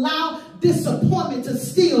can't allow allow disappointment to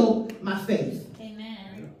steal my faith.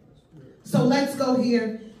 Amen. So let's go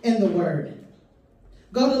here in the word.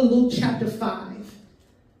 Go to Luke chapter 5,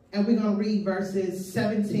 and we're going to read verses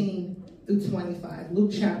 17 through 25.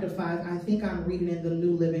 Luke chapter 5. I think I'm reading in the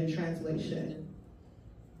New Living Translation.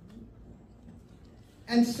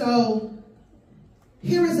 And so,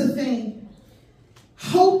 here is the thing.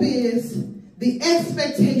 Hope is the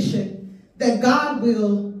expectation that God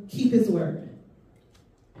will keep his word.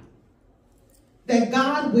 That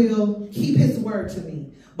God will keep his word to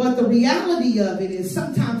me. But the reality of it is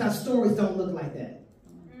sometimes our stories don't look like that.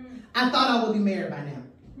 I thought I would be married by now.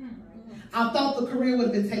 I thought the career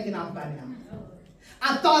would have been taken off by now.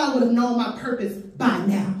 I thought I would have known my purpose by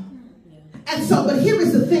now. And so, but here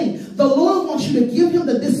is the thing. The Lord wants you to give him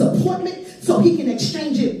the disappointment so he can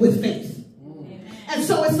exchange it with faith. And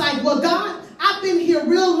so it's like, well, God, I've been here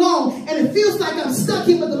real long and it feels like I'm stuck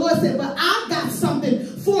here. But the Lord said, but I've got something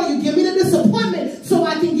for you. Give me the disappointment so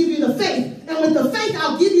I can give you the faith. And with the faith,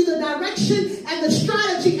 I'll give you the direction and the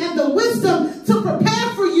strategy and the wisdom to prepare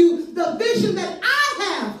for you the vision that I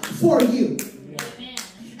have for you. Amen.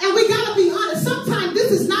 And we got to be honest. Sometimes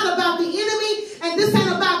this is not about the enemy and this ain't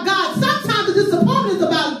about God. Sometimes the disappointment is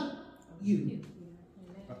about you.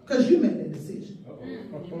 Because you made that decision.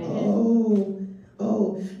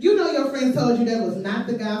 Oh. You know your friend told you that was not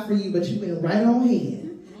the guy for you, but you went right on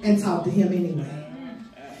ahead and talked to him anyway.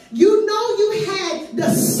 You know you had the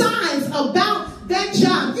signs about that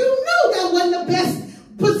job. You knew that wasn't the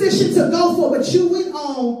best position to go for, but you went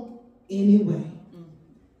on anyway.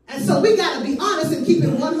 And so we got to be honest and keep it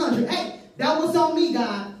 100. Hey, that was on me,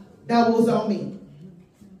 God. That was on me.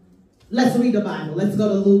 Let's read the Bible. Let's go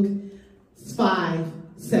to Luke 5,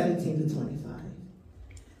 17 to 25.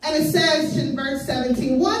 And it says in verse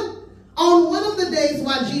 17, on one of the days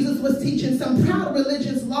while Jesus was teaching, some proud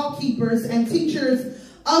religious law keepers and teachers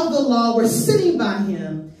of the law were sitting by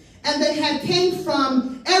him, and they had came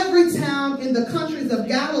from every town in the countries of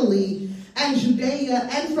Galilee and Judea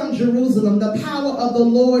and from Jerusalem. The power of the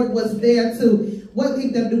Lord was there to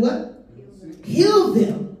heal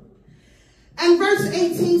them. And verse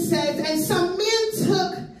 18 says, and some men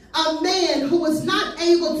took a man who was not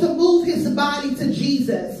able to move his body to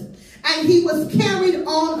Jesus, and he was carried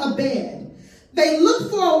on a bed. They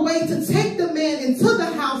looked for a way to take the man into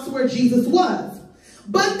the house where Jesus was,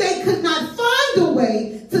 but they could not find a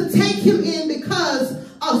way to take him in because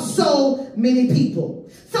of so many people.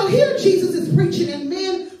 So here Jesus is preaching, and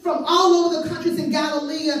men from all over the countries in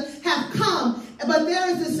Galilee have come, but there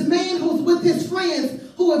is this man who's with his friends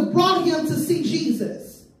who have brought him to see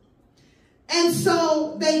Jesus. And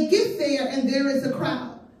so they get there, and there is a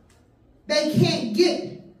crowd. They can't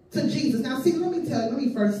get to Jesus. Now, see, let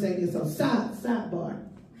me first say this. So, sidebar.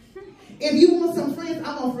 If you want some friends,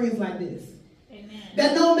 I want friends like this. Amen.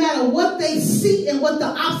 That no matter what they see and what the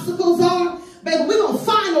obstacles are, baby, we're going to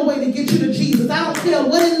find a way to get you to Jesus. I don't care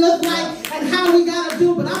what it looks like and how we got to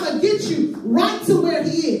do, but I'm going to get you right to where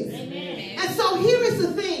he is. Amen. And so here is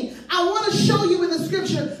the thing. I want to show you in the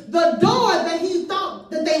scripture, the door that he thought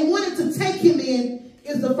that they wanted to take him in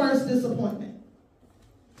is the first disappointment.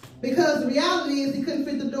 Because the reality is he couldn't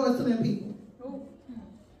fit the doors to them people.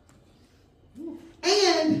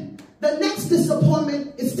 And the next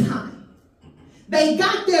disappointment is time. They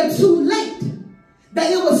got there too late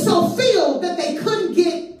that it was so filled that they couldn't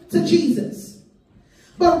get to Jesus.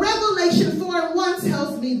 But Revelation 4:1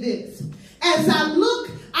 tells me this. As I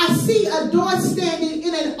look, I see a door standing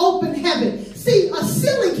in an open heaven. See, a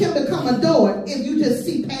ceiling can become a door if you just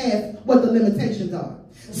see past what the limitations are.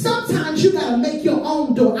 Sometimes you got to make your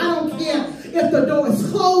own door. I don't care if the door is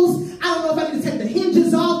closed. I don't know if I need to take the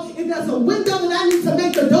hinges off. If there's a window that I need to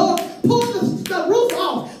make the door, pull the roof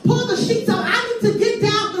off, pull the sheets off. I need to get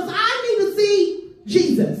down because I need to see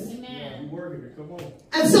Jesus. Amen. Come on.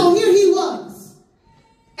 And so here he was,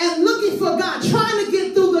 and looking for God, trying to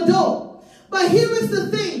get through the door. But here is the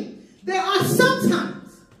thing. There are some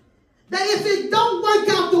times that if it don't work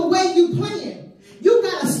out the way you planned, you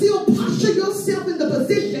got to still posture yourself in the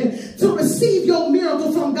position to receive your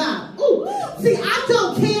miracle from God. Ooh. See, I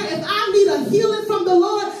don't care if I need a healing from the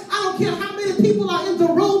Lord. I don't care how many people are in the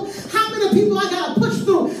room, how many people I got to push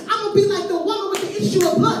through. I'm going to be like the woman with the issue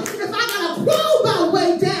of blood. If I got to crawl my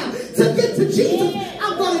way down to get to Jesus,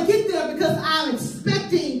 I'm going to get there because I'm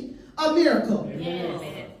expecting a miracle.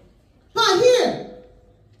 But here,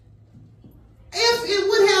 if it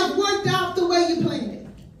would have worked out the way you planned it,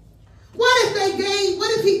 what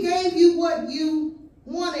if he gave you what you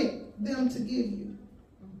wanted them to give you?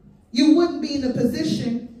 You wouldn't be in a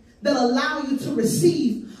position that allow you to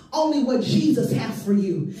receive only what Jesus has for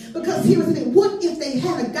you. Because here's the thing. What if they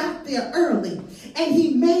had got there early and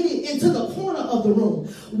he made it into the corner of the room?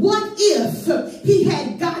 What if he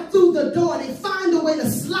had got through the door and they find a way to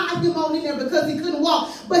slide him on in there because he couldn't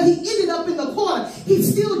walk, but he ended up in the corner? He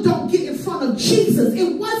still don't get in front of Jesus.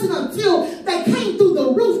 It wasn't until they came through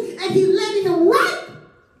the roof and he landed him right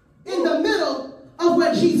in the middle of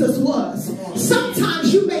where Jesus was.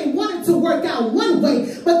 Sometimes you may want it to work out one way,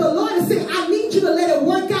 but the Lord is saying, I need you to let it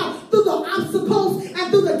work out through the obstacles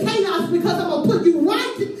and through the chaos, because I'm going to put you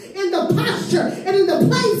right in the posture and in the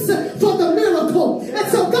place for the miracle. And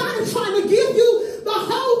so God is trying to give you the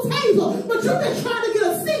whole table, but you've been trying to get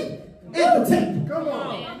a seat at the table. Come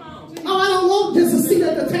on. Oh, I don't want just a seat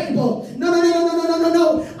at the table. No.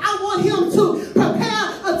 I want him to prepare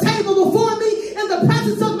a table before me in the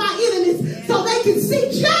presence of my enemies, so they can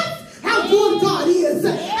see just how good God is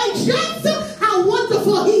and just how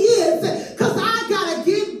wonderful he is, because I got to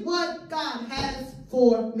get what God has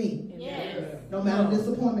for me. Yes. No matter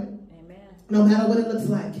disappointment, Amen. no matter what it looks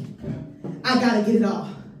like, I got to get it all.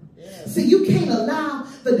 Yes. See, you can't allow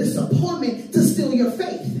the disappointment to steal your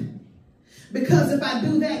faith, because if I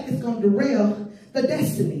do that, it's going to derail the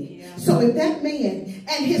destiny. Yeah. So if that man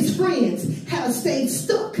and his friends had stayed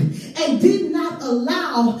stuck and did not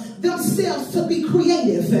allow themselves to be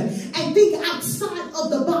creative and think outside of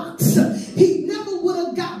the box, he never would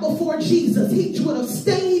have got before Jesus. He would have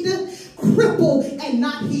stayed crippled and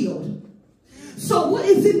not healed. So what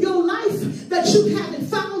is in your life that you haven't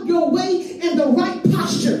found your way in the right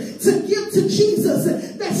posture to give to Jesus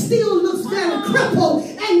that still looks very crippled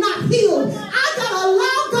and not healed? I got to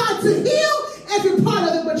allow God to heal every part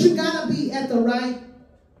of it, but you got to be at the right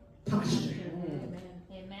posture.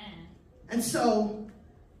 Amen. And so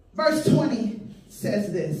verse 20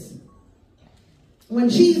 says this. When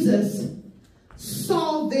Jesus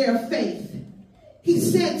saw their faith, he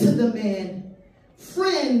said to the man,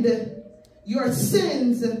 "Friend, your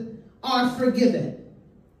sins are forgiven."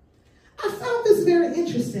 I found this very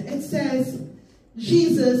interesting. It says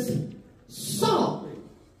Jesus saw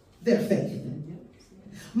their faith.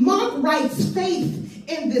 Mark writes faith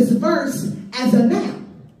in this verse as a noun.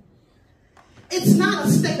 It's not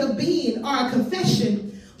a state of being or a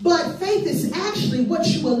confession, but faith is actually what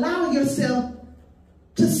you allow yourself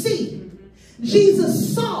to see.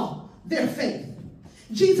 Jesus saw their faith.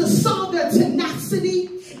 Jesus saw their tenacity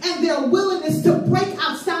and their willingness to break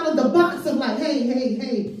outside of the box of like,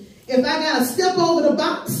 hey, if I got to step over the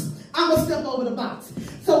box, I'm going to step over the box.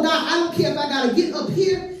 So God, I don't care if I got to get up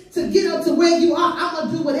here to get up to where you are. I'm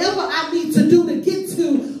going to do whatever I need to do to get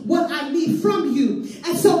to what I need from you.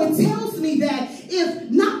 And so it tells me that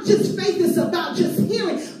if not just faith is about just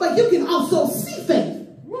hearing, but you can also see faith.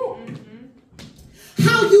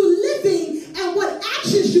 How you living and what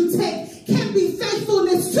actions you take can be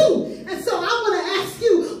faithfulness too. And so I want to ask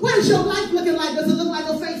you, what is your life looking like? Does it look like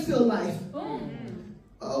a faith-filled life?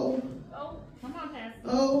 Oh. Come on, Pastor.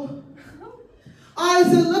 Oh. Or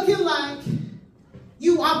is it looking like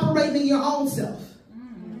you operating in your own self?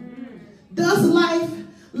 Does life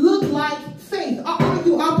look like faith? Or are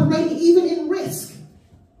you operating even in risk?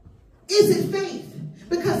 Is it faith?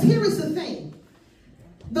 Because here is the thing.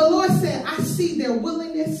 The Lord said, I see their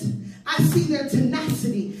willingness. I see their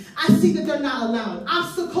tenacity. I see that they're not allowing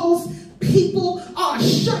obstacles. People are a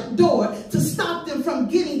shut door to stop them from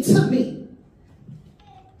getting to me.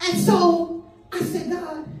 And so I said,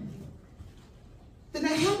 God, then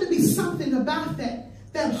there had to be something about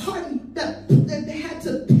that heart that had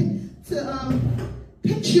to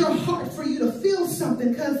pinch your heart for you to feel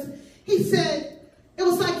something, because he said it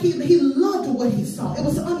was like he loved what he saw. It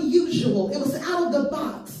was unusual. It was out of the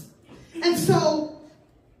box. And so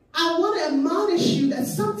I want to admonish you that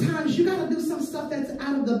sometimes you got to do some stuff that's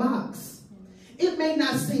out of the box. It may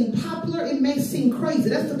not seem popular. It may seem crazy.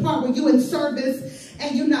 That's the part where you're in service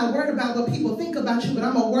and you're not worried about what people think about you, but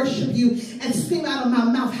I'm going to worship you and scream out of my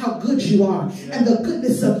mouth how good you are and the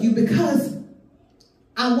goodness of you, because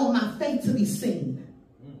I want my faith to be seen.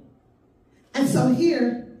 And so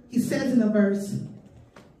here he says in the verse,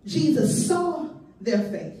 Jesus saw their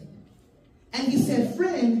faith. And he said,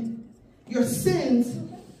 friend, your sins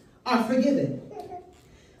are forgiven.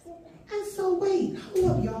 And so wait,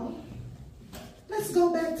 hold up, y'all. Let's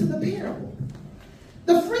go back to the parable.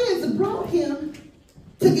 The friends brought him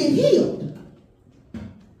to get healed.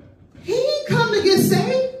 He didn't come to get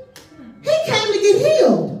saved. He came to get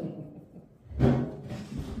healed.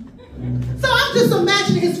 So I'm just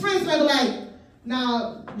imagining his friends maybe like,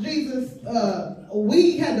 now, Jesus,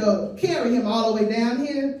 we had to carry him all the way down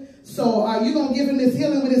here. So are you going to give him this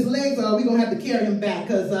healing with his legs, or are we going to have to carry him back?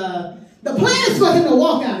 Because the plan is for him to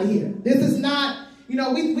walk out of here. This is not, You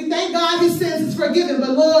know, we thank God his sins is forgiven,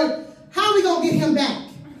 but Lord, how are we going to get him back?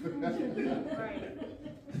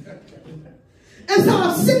 And so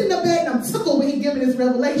I'm sitting in the bed and I'm tickled when he gave me this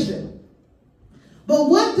revelation. But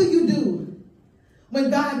what do you do when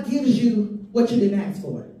God gives you what you didn't ask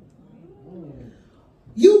for?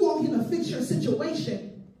 You want him to fix your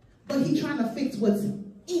situation, but he's trying to fix what's in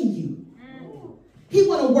you. He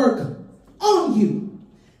want to work on you,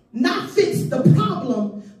 not fix the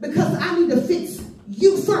problem, because I need to fix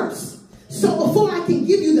you first. So before I can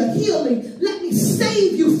give you the healing, let me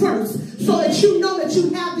save you first, so that you know that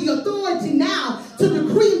you have the authority now to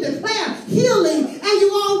decree and declare healing, and you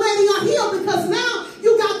already are healed, because now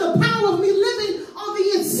you got the power of me living on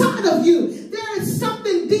the inside of you. There is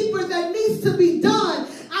something deeper that needs to be done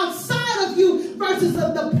outside of you versus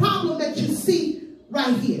of the problem that you see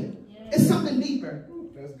right here. It's something deeper.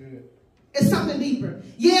 That's good. It's something deeper.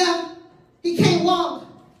 Yeah, he can't walk.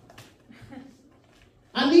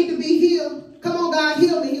 I need to be healed. Come on, God,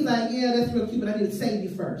 heal me. He's like, yeah, that's real cute, but I need to save you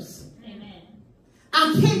first. Amen.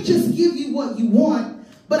 I can't just give you what you want,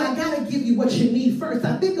 but I got to give you what you need first.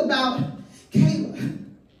 I think about Caleb.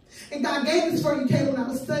 And God gave this for you, Caleb, when I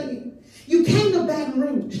was studying. You came to Baton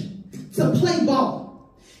Rouge to play ball.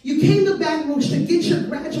 You came to Baton Rouge to get your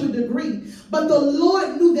graduate degree, but the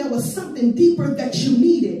Lord knew there was something deeper that you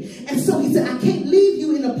needed. And so he said, I can't leave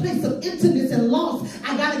you in a place of emptiness and loss.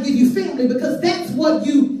 I got to give you family, because that's what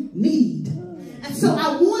you need. And so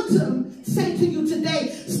I want to say to you today,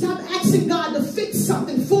 stop asking God to fix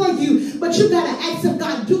something for you, but you got to ask him,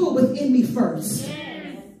 God, do it within me first.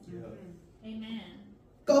 Yes. Amen.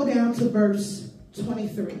 Go down to verse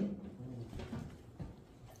 23.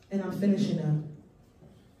 And I'm finishing up.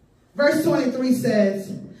 Verse 23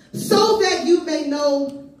 says, so that you may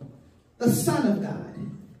know the Son of God,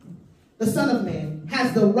 the Son of Man,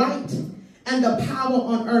 has the right and the power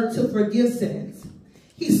on earth to forgive sins.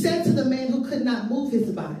 He said to the man who could not move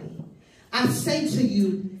his body, I say to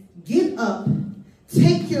you, get up,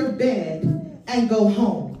 take your bed, and go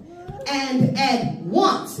home. And at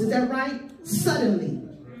once, is that right? Suddenly,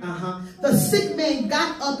 the sick man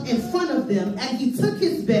got up in front of them, and he took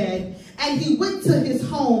his bed, and he went to his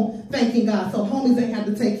home, thanking God. So homies didn't have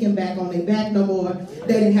to take him back on their back no more.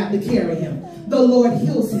 They didn't have to carry him. The Lord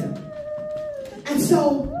heals him. And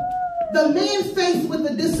so the man faced with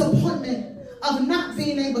the disappointment of not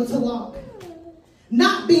being able to walk,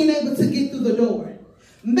 not being able to get through the door,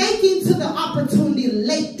 making to the opportunity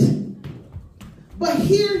late. But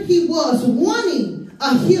here he was wanting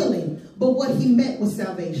a healing, but what he met was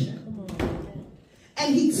salvation.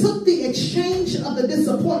 And he took the exchange of the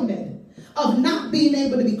disappointment of not being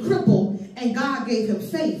able to be crippled, and God gave him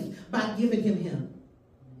faith by giving him.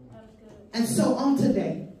 And so on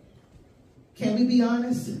today, can we be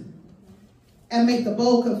honest and make the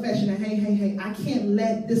bold confession that, hey, I can't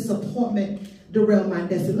let disappointment derail my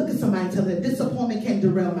destiny. Look at somebody and tell them, disappointment can't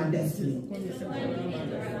derail my destiny.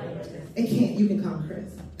 It can't. You can come,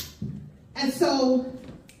 Chris. And so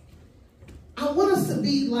I want us to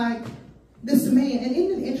be like this man. And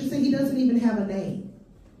isn't it interesting? He doesn't even have a name.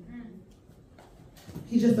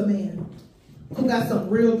 He's just a man who got some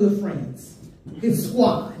real good friends, his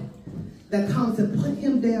squad, that comes and put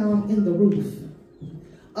him down in the roof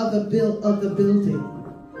of the building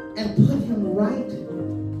and put him right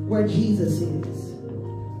where Jesus is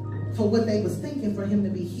for what they was thinking for him to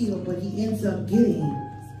be healed, but he ends up getting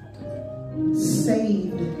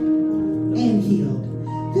saved and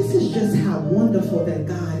healed. This is just how wonderful that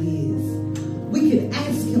God is. We can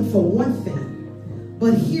ask him for one thing,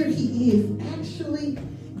 but here he is actually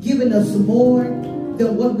giving us more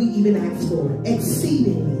than what we even asked for,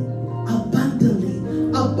 exceedingly, abundantly,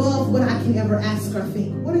 above what I can ever ask or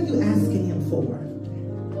think. What are you asking him for?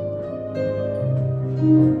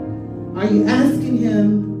 Are you asking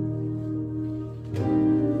him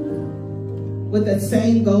with that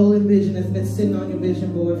same goal and vision that's been sitting on your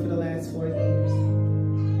vision board for the last 4 years?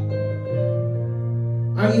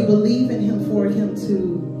 Are you believing him for him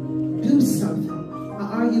to do something? Or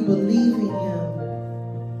are you believing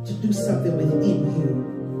him to do something within you?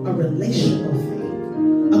 A relational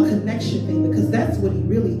thing, a connection thing, because that's what he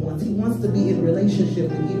really wants. He wants to be in relationship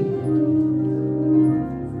with you.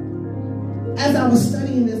 As I was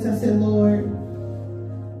studying this, I said, Lord,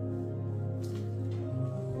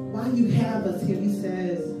 why you have us here? He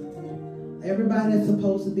says, everybody that's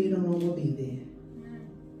supposed to be in the room will be there.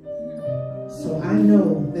 So I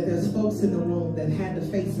know that there's folks in the room that had to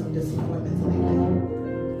face some disappointments lately.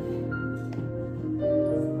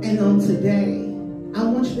 And on today, I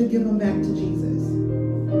want you to give them back to Jesus.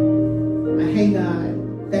 Hey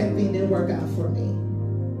God, that thing didn't work out for me.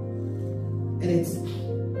 And it's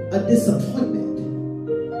a disappointment.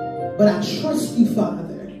 But I trust you, Father,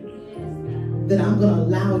 that I'm going to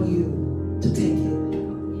allow you to take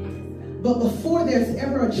it. But before there's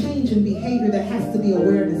ever a change in behavior, there has to be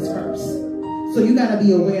awareness first. So you got to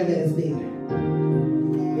be aware that it's there.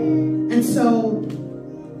 And so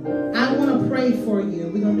I want to pray for you.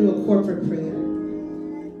 We're going to do a corporate prayer.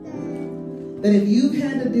 That if you've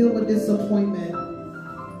had to deal with disappointment,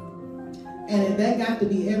 and if that got to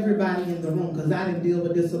be everybody in the room, because I didn't deal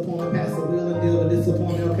with disappointment, Pastor Will didn't deal with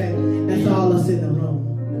disappointment, okay? That's all us in the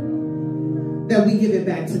room. That we give it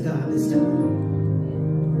back to God this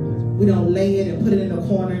time. We don't lay it and put it in a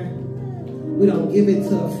corner. We don't give it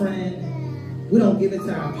to a friend. We don't give it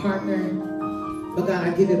to our partner. But God,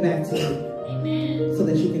 I give it back to you. Amen. So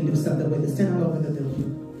that you can do something with it. Stand all over the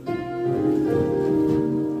building.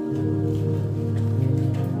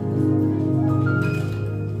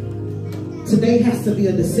 Today has to be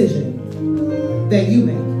a decision that you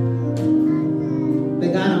make.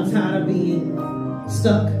 That God, I'm tired of being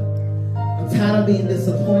stuck. I'm tired of being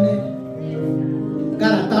disappointed.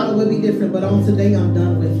 God, I thought it would be different, but on today I'm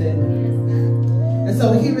done with it. And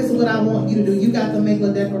so here is what I want you to do. You got to make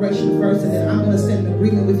a declaration first, and then I'm going to stand in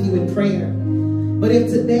agreement with you in prayer. But if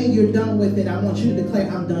today you're done with it, I want you to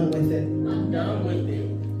declare, I'm done with it. I'm done with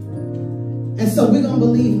it. And so we're going to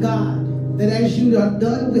believe God that as you are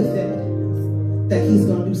done with it, that he's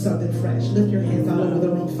going to do something fresh. Lift your hands all over the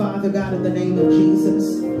room. Father God, in the name of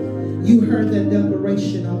Jesus, you heard that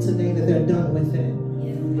declaration on today that they're done with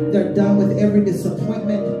it. They're done with every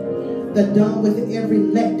disappointment. They're done with every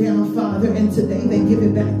letdown, Father. And today they give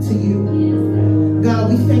it back to you. God,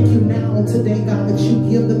 we thank you now on today, God, that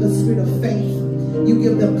you give them the spirit of faith. You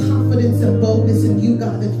give them confidence and boldness in you,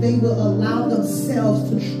 God, that they will allow themselves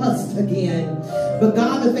to trust again. But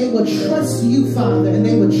God, that they will trust you, Father, and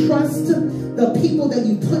they will trust the people that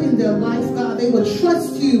you put in their life, God. They will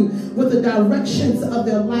trust you with the directions of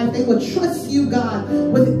their life. They will trust you, God,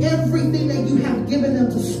 with everything that you have given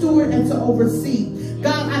them to steward and to oversee.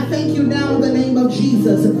 God, I thank you now in the name of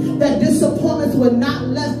Jesus that disappointments will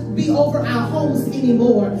not be over our homes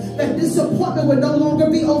anymore. That disappointment will no longer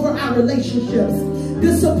be over our relationships.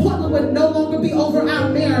 Disappointment would no longer be over our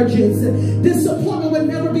marriages. Disappointment would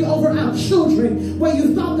never be over our children. Where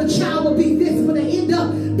you thought the child would be this, but they end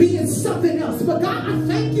up being something else. But God, I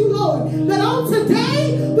thank you, Lord, that on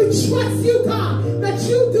today we trust you, God, that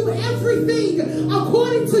you do everything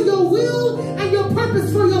according to your will and your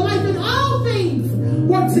purpose for your life, and all things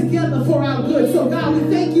work together for our good. So God, we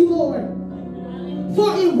thank you, Lord,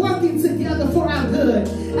 for it working together for our good.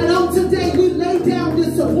 And on today we lay down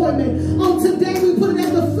disappointment. On today we put it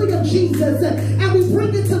at the feet of Jesus, and we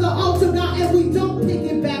bring it to the altar, God, and we don't pick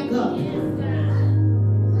it back up.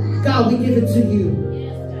 God, we give it to you,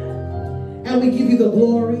 and we give you the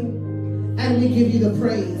glory, and we give you the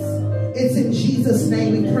praise. It's in Jesus'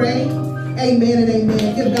 name we pray. Amen and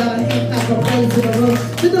amen. Give God a hand clap of praise in the room.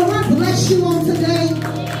 Did the Lord bless you on today?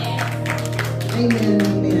 Amen and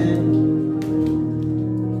amen.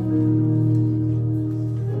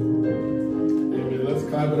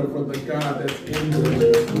 Clap it up for the God that's in the room.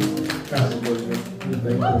 Pastor William,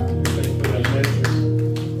 thank you for that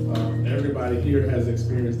message. Everybody here has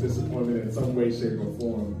experienced disappointment in some way, shape, or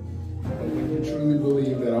form. But when you truly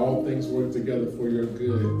believe that all things work together for your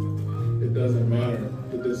good, it doesn't matter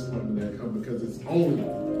the disappointment that comes, because it's only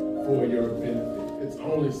for your benefit. It's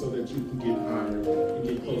only so that you can get higher and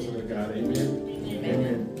get closer to God. Amen?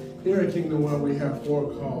 Amen. Here at Kingdom One, we have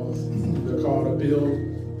 4 calls. The call to build,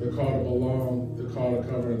 the call to belong, the call to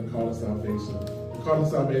cover, and the call to salvation. The call to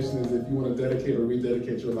salvation is if you want to dedicate or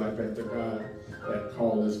rededicate your life back to God, that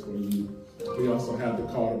call is for you. We also have the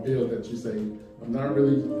call to build, that you say, I'm not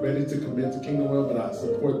really ready to commit to Kingdom Well, but I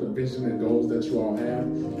support the vision and goals that you all have,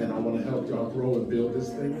 and I want to help y'all grow and build this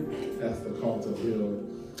thing. That's the call to build.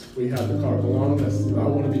 We have the call to belong. That's, I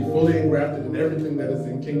want to be fully engrafted in everything that is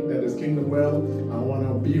Kingdom Well. I want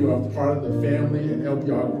to be a part of the family and help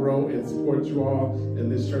y'all grow and support you all in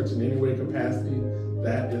this church in any way capacity.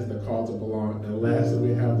 That is the call to belong. And lastly,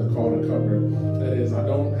 we have the call to cover. That is, I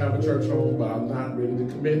don't have a church home, but I'm not ready to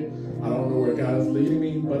commit. I don't know where God is leading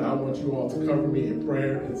me, but I want you all to cover me in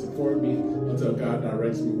prayer and support me until God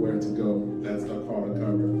directs me where to go. That's the call to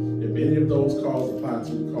cover. If any of those calls apply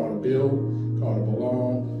to you, call to build, call to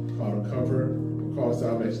belong, call to cover, call to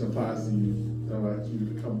salvation applies to you, I'll ask you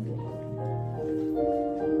to come forward.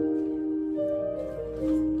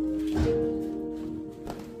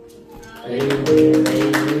 Amen.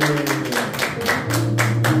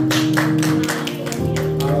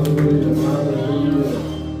 Hallelujah. Hallelujah.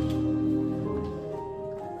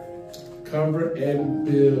 Cover and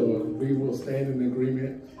build. We will stand in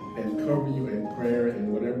agreement and cover you in prayer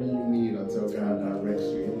and whatever you need until God directs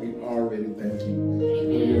you. And we already thank you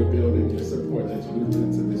for your building, your support that you put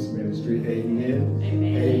into this ministry. Amen.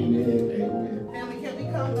 Amen. Amen. Amen. Family, can we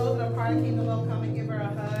come? Those that are part of Kingdom Well, come and give her a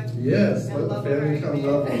hug. Yes, let the family come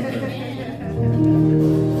love on her.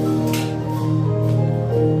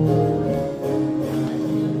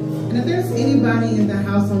 And if there's anybody in the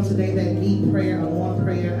house on today that need prayer or want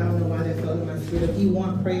prayer, I don't know why that felt in my spirit. If you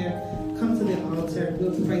want prayer, come to the altar.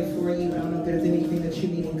 We'll pray for you. I don't know if there's anything that you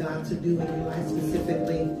need God to do in your life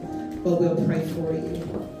specifically, but we'll pray for you.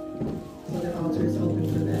 So the altar is open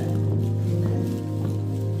for that. Amen.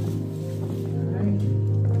 All right.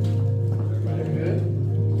 Everybody good?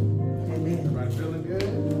 Amen. Everybody feeling good?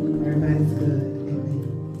 Everybody's good.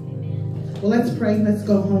 Amen. Well, let's pray. Let's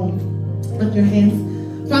go home. Lift your hands.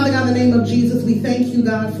 Father God, in the name of Jesus, we thank you,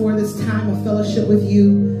 God, for this time of fellowship with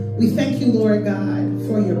you. We thank you, Lord God,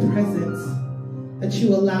 for your presence, that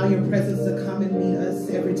you allow your presence to come and meet us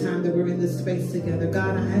every time that we're in this space together.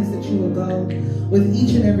 God, I ask that you will go with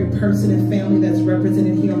each and every person and family that's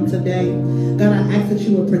represented here on today. God, I ask that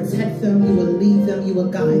you will protect them, you will lead them, you will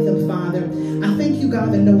guide them, Father. I thank you,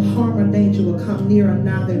 God, that no harm or danger will come near or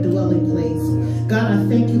nigh their dwelling place. God, I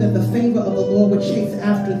thank you that the favor of the Lord will chase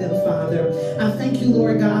after them, Father. I thank you,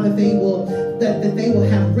 Lord God, that they will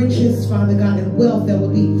have riches, Father God, and wealth that will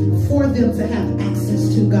be for them to have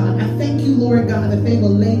access to, God. I thank you, Lord God, that they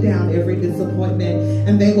will lay down every disappointment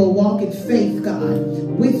and they will walk in faith, God,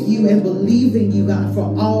 with you and believe in you, God,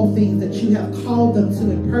 for all things that you have called them to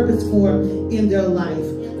and purpose for in their life.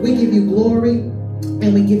 We give you glory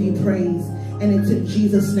and we give you praise. And it's in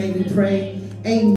Jesus' name we pray. Amen.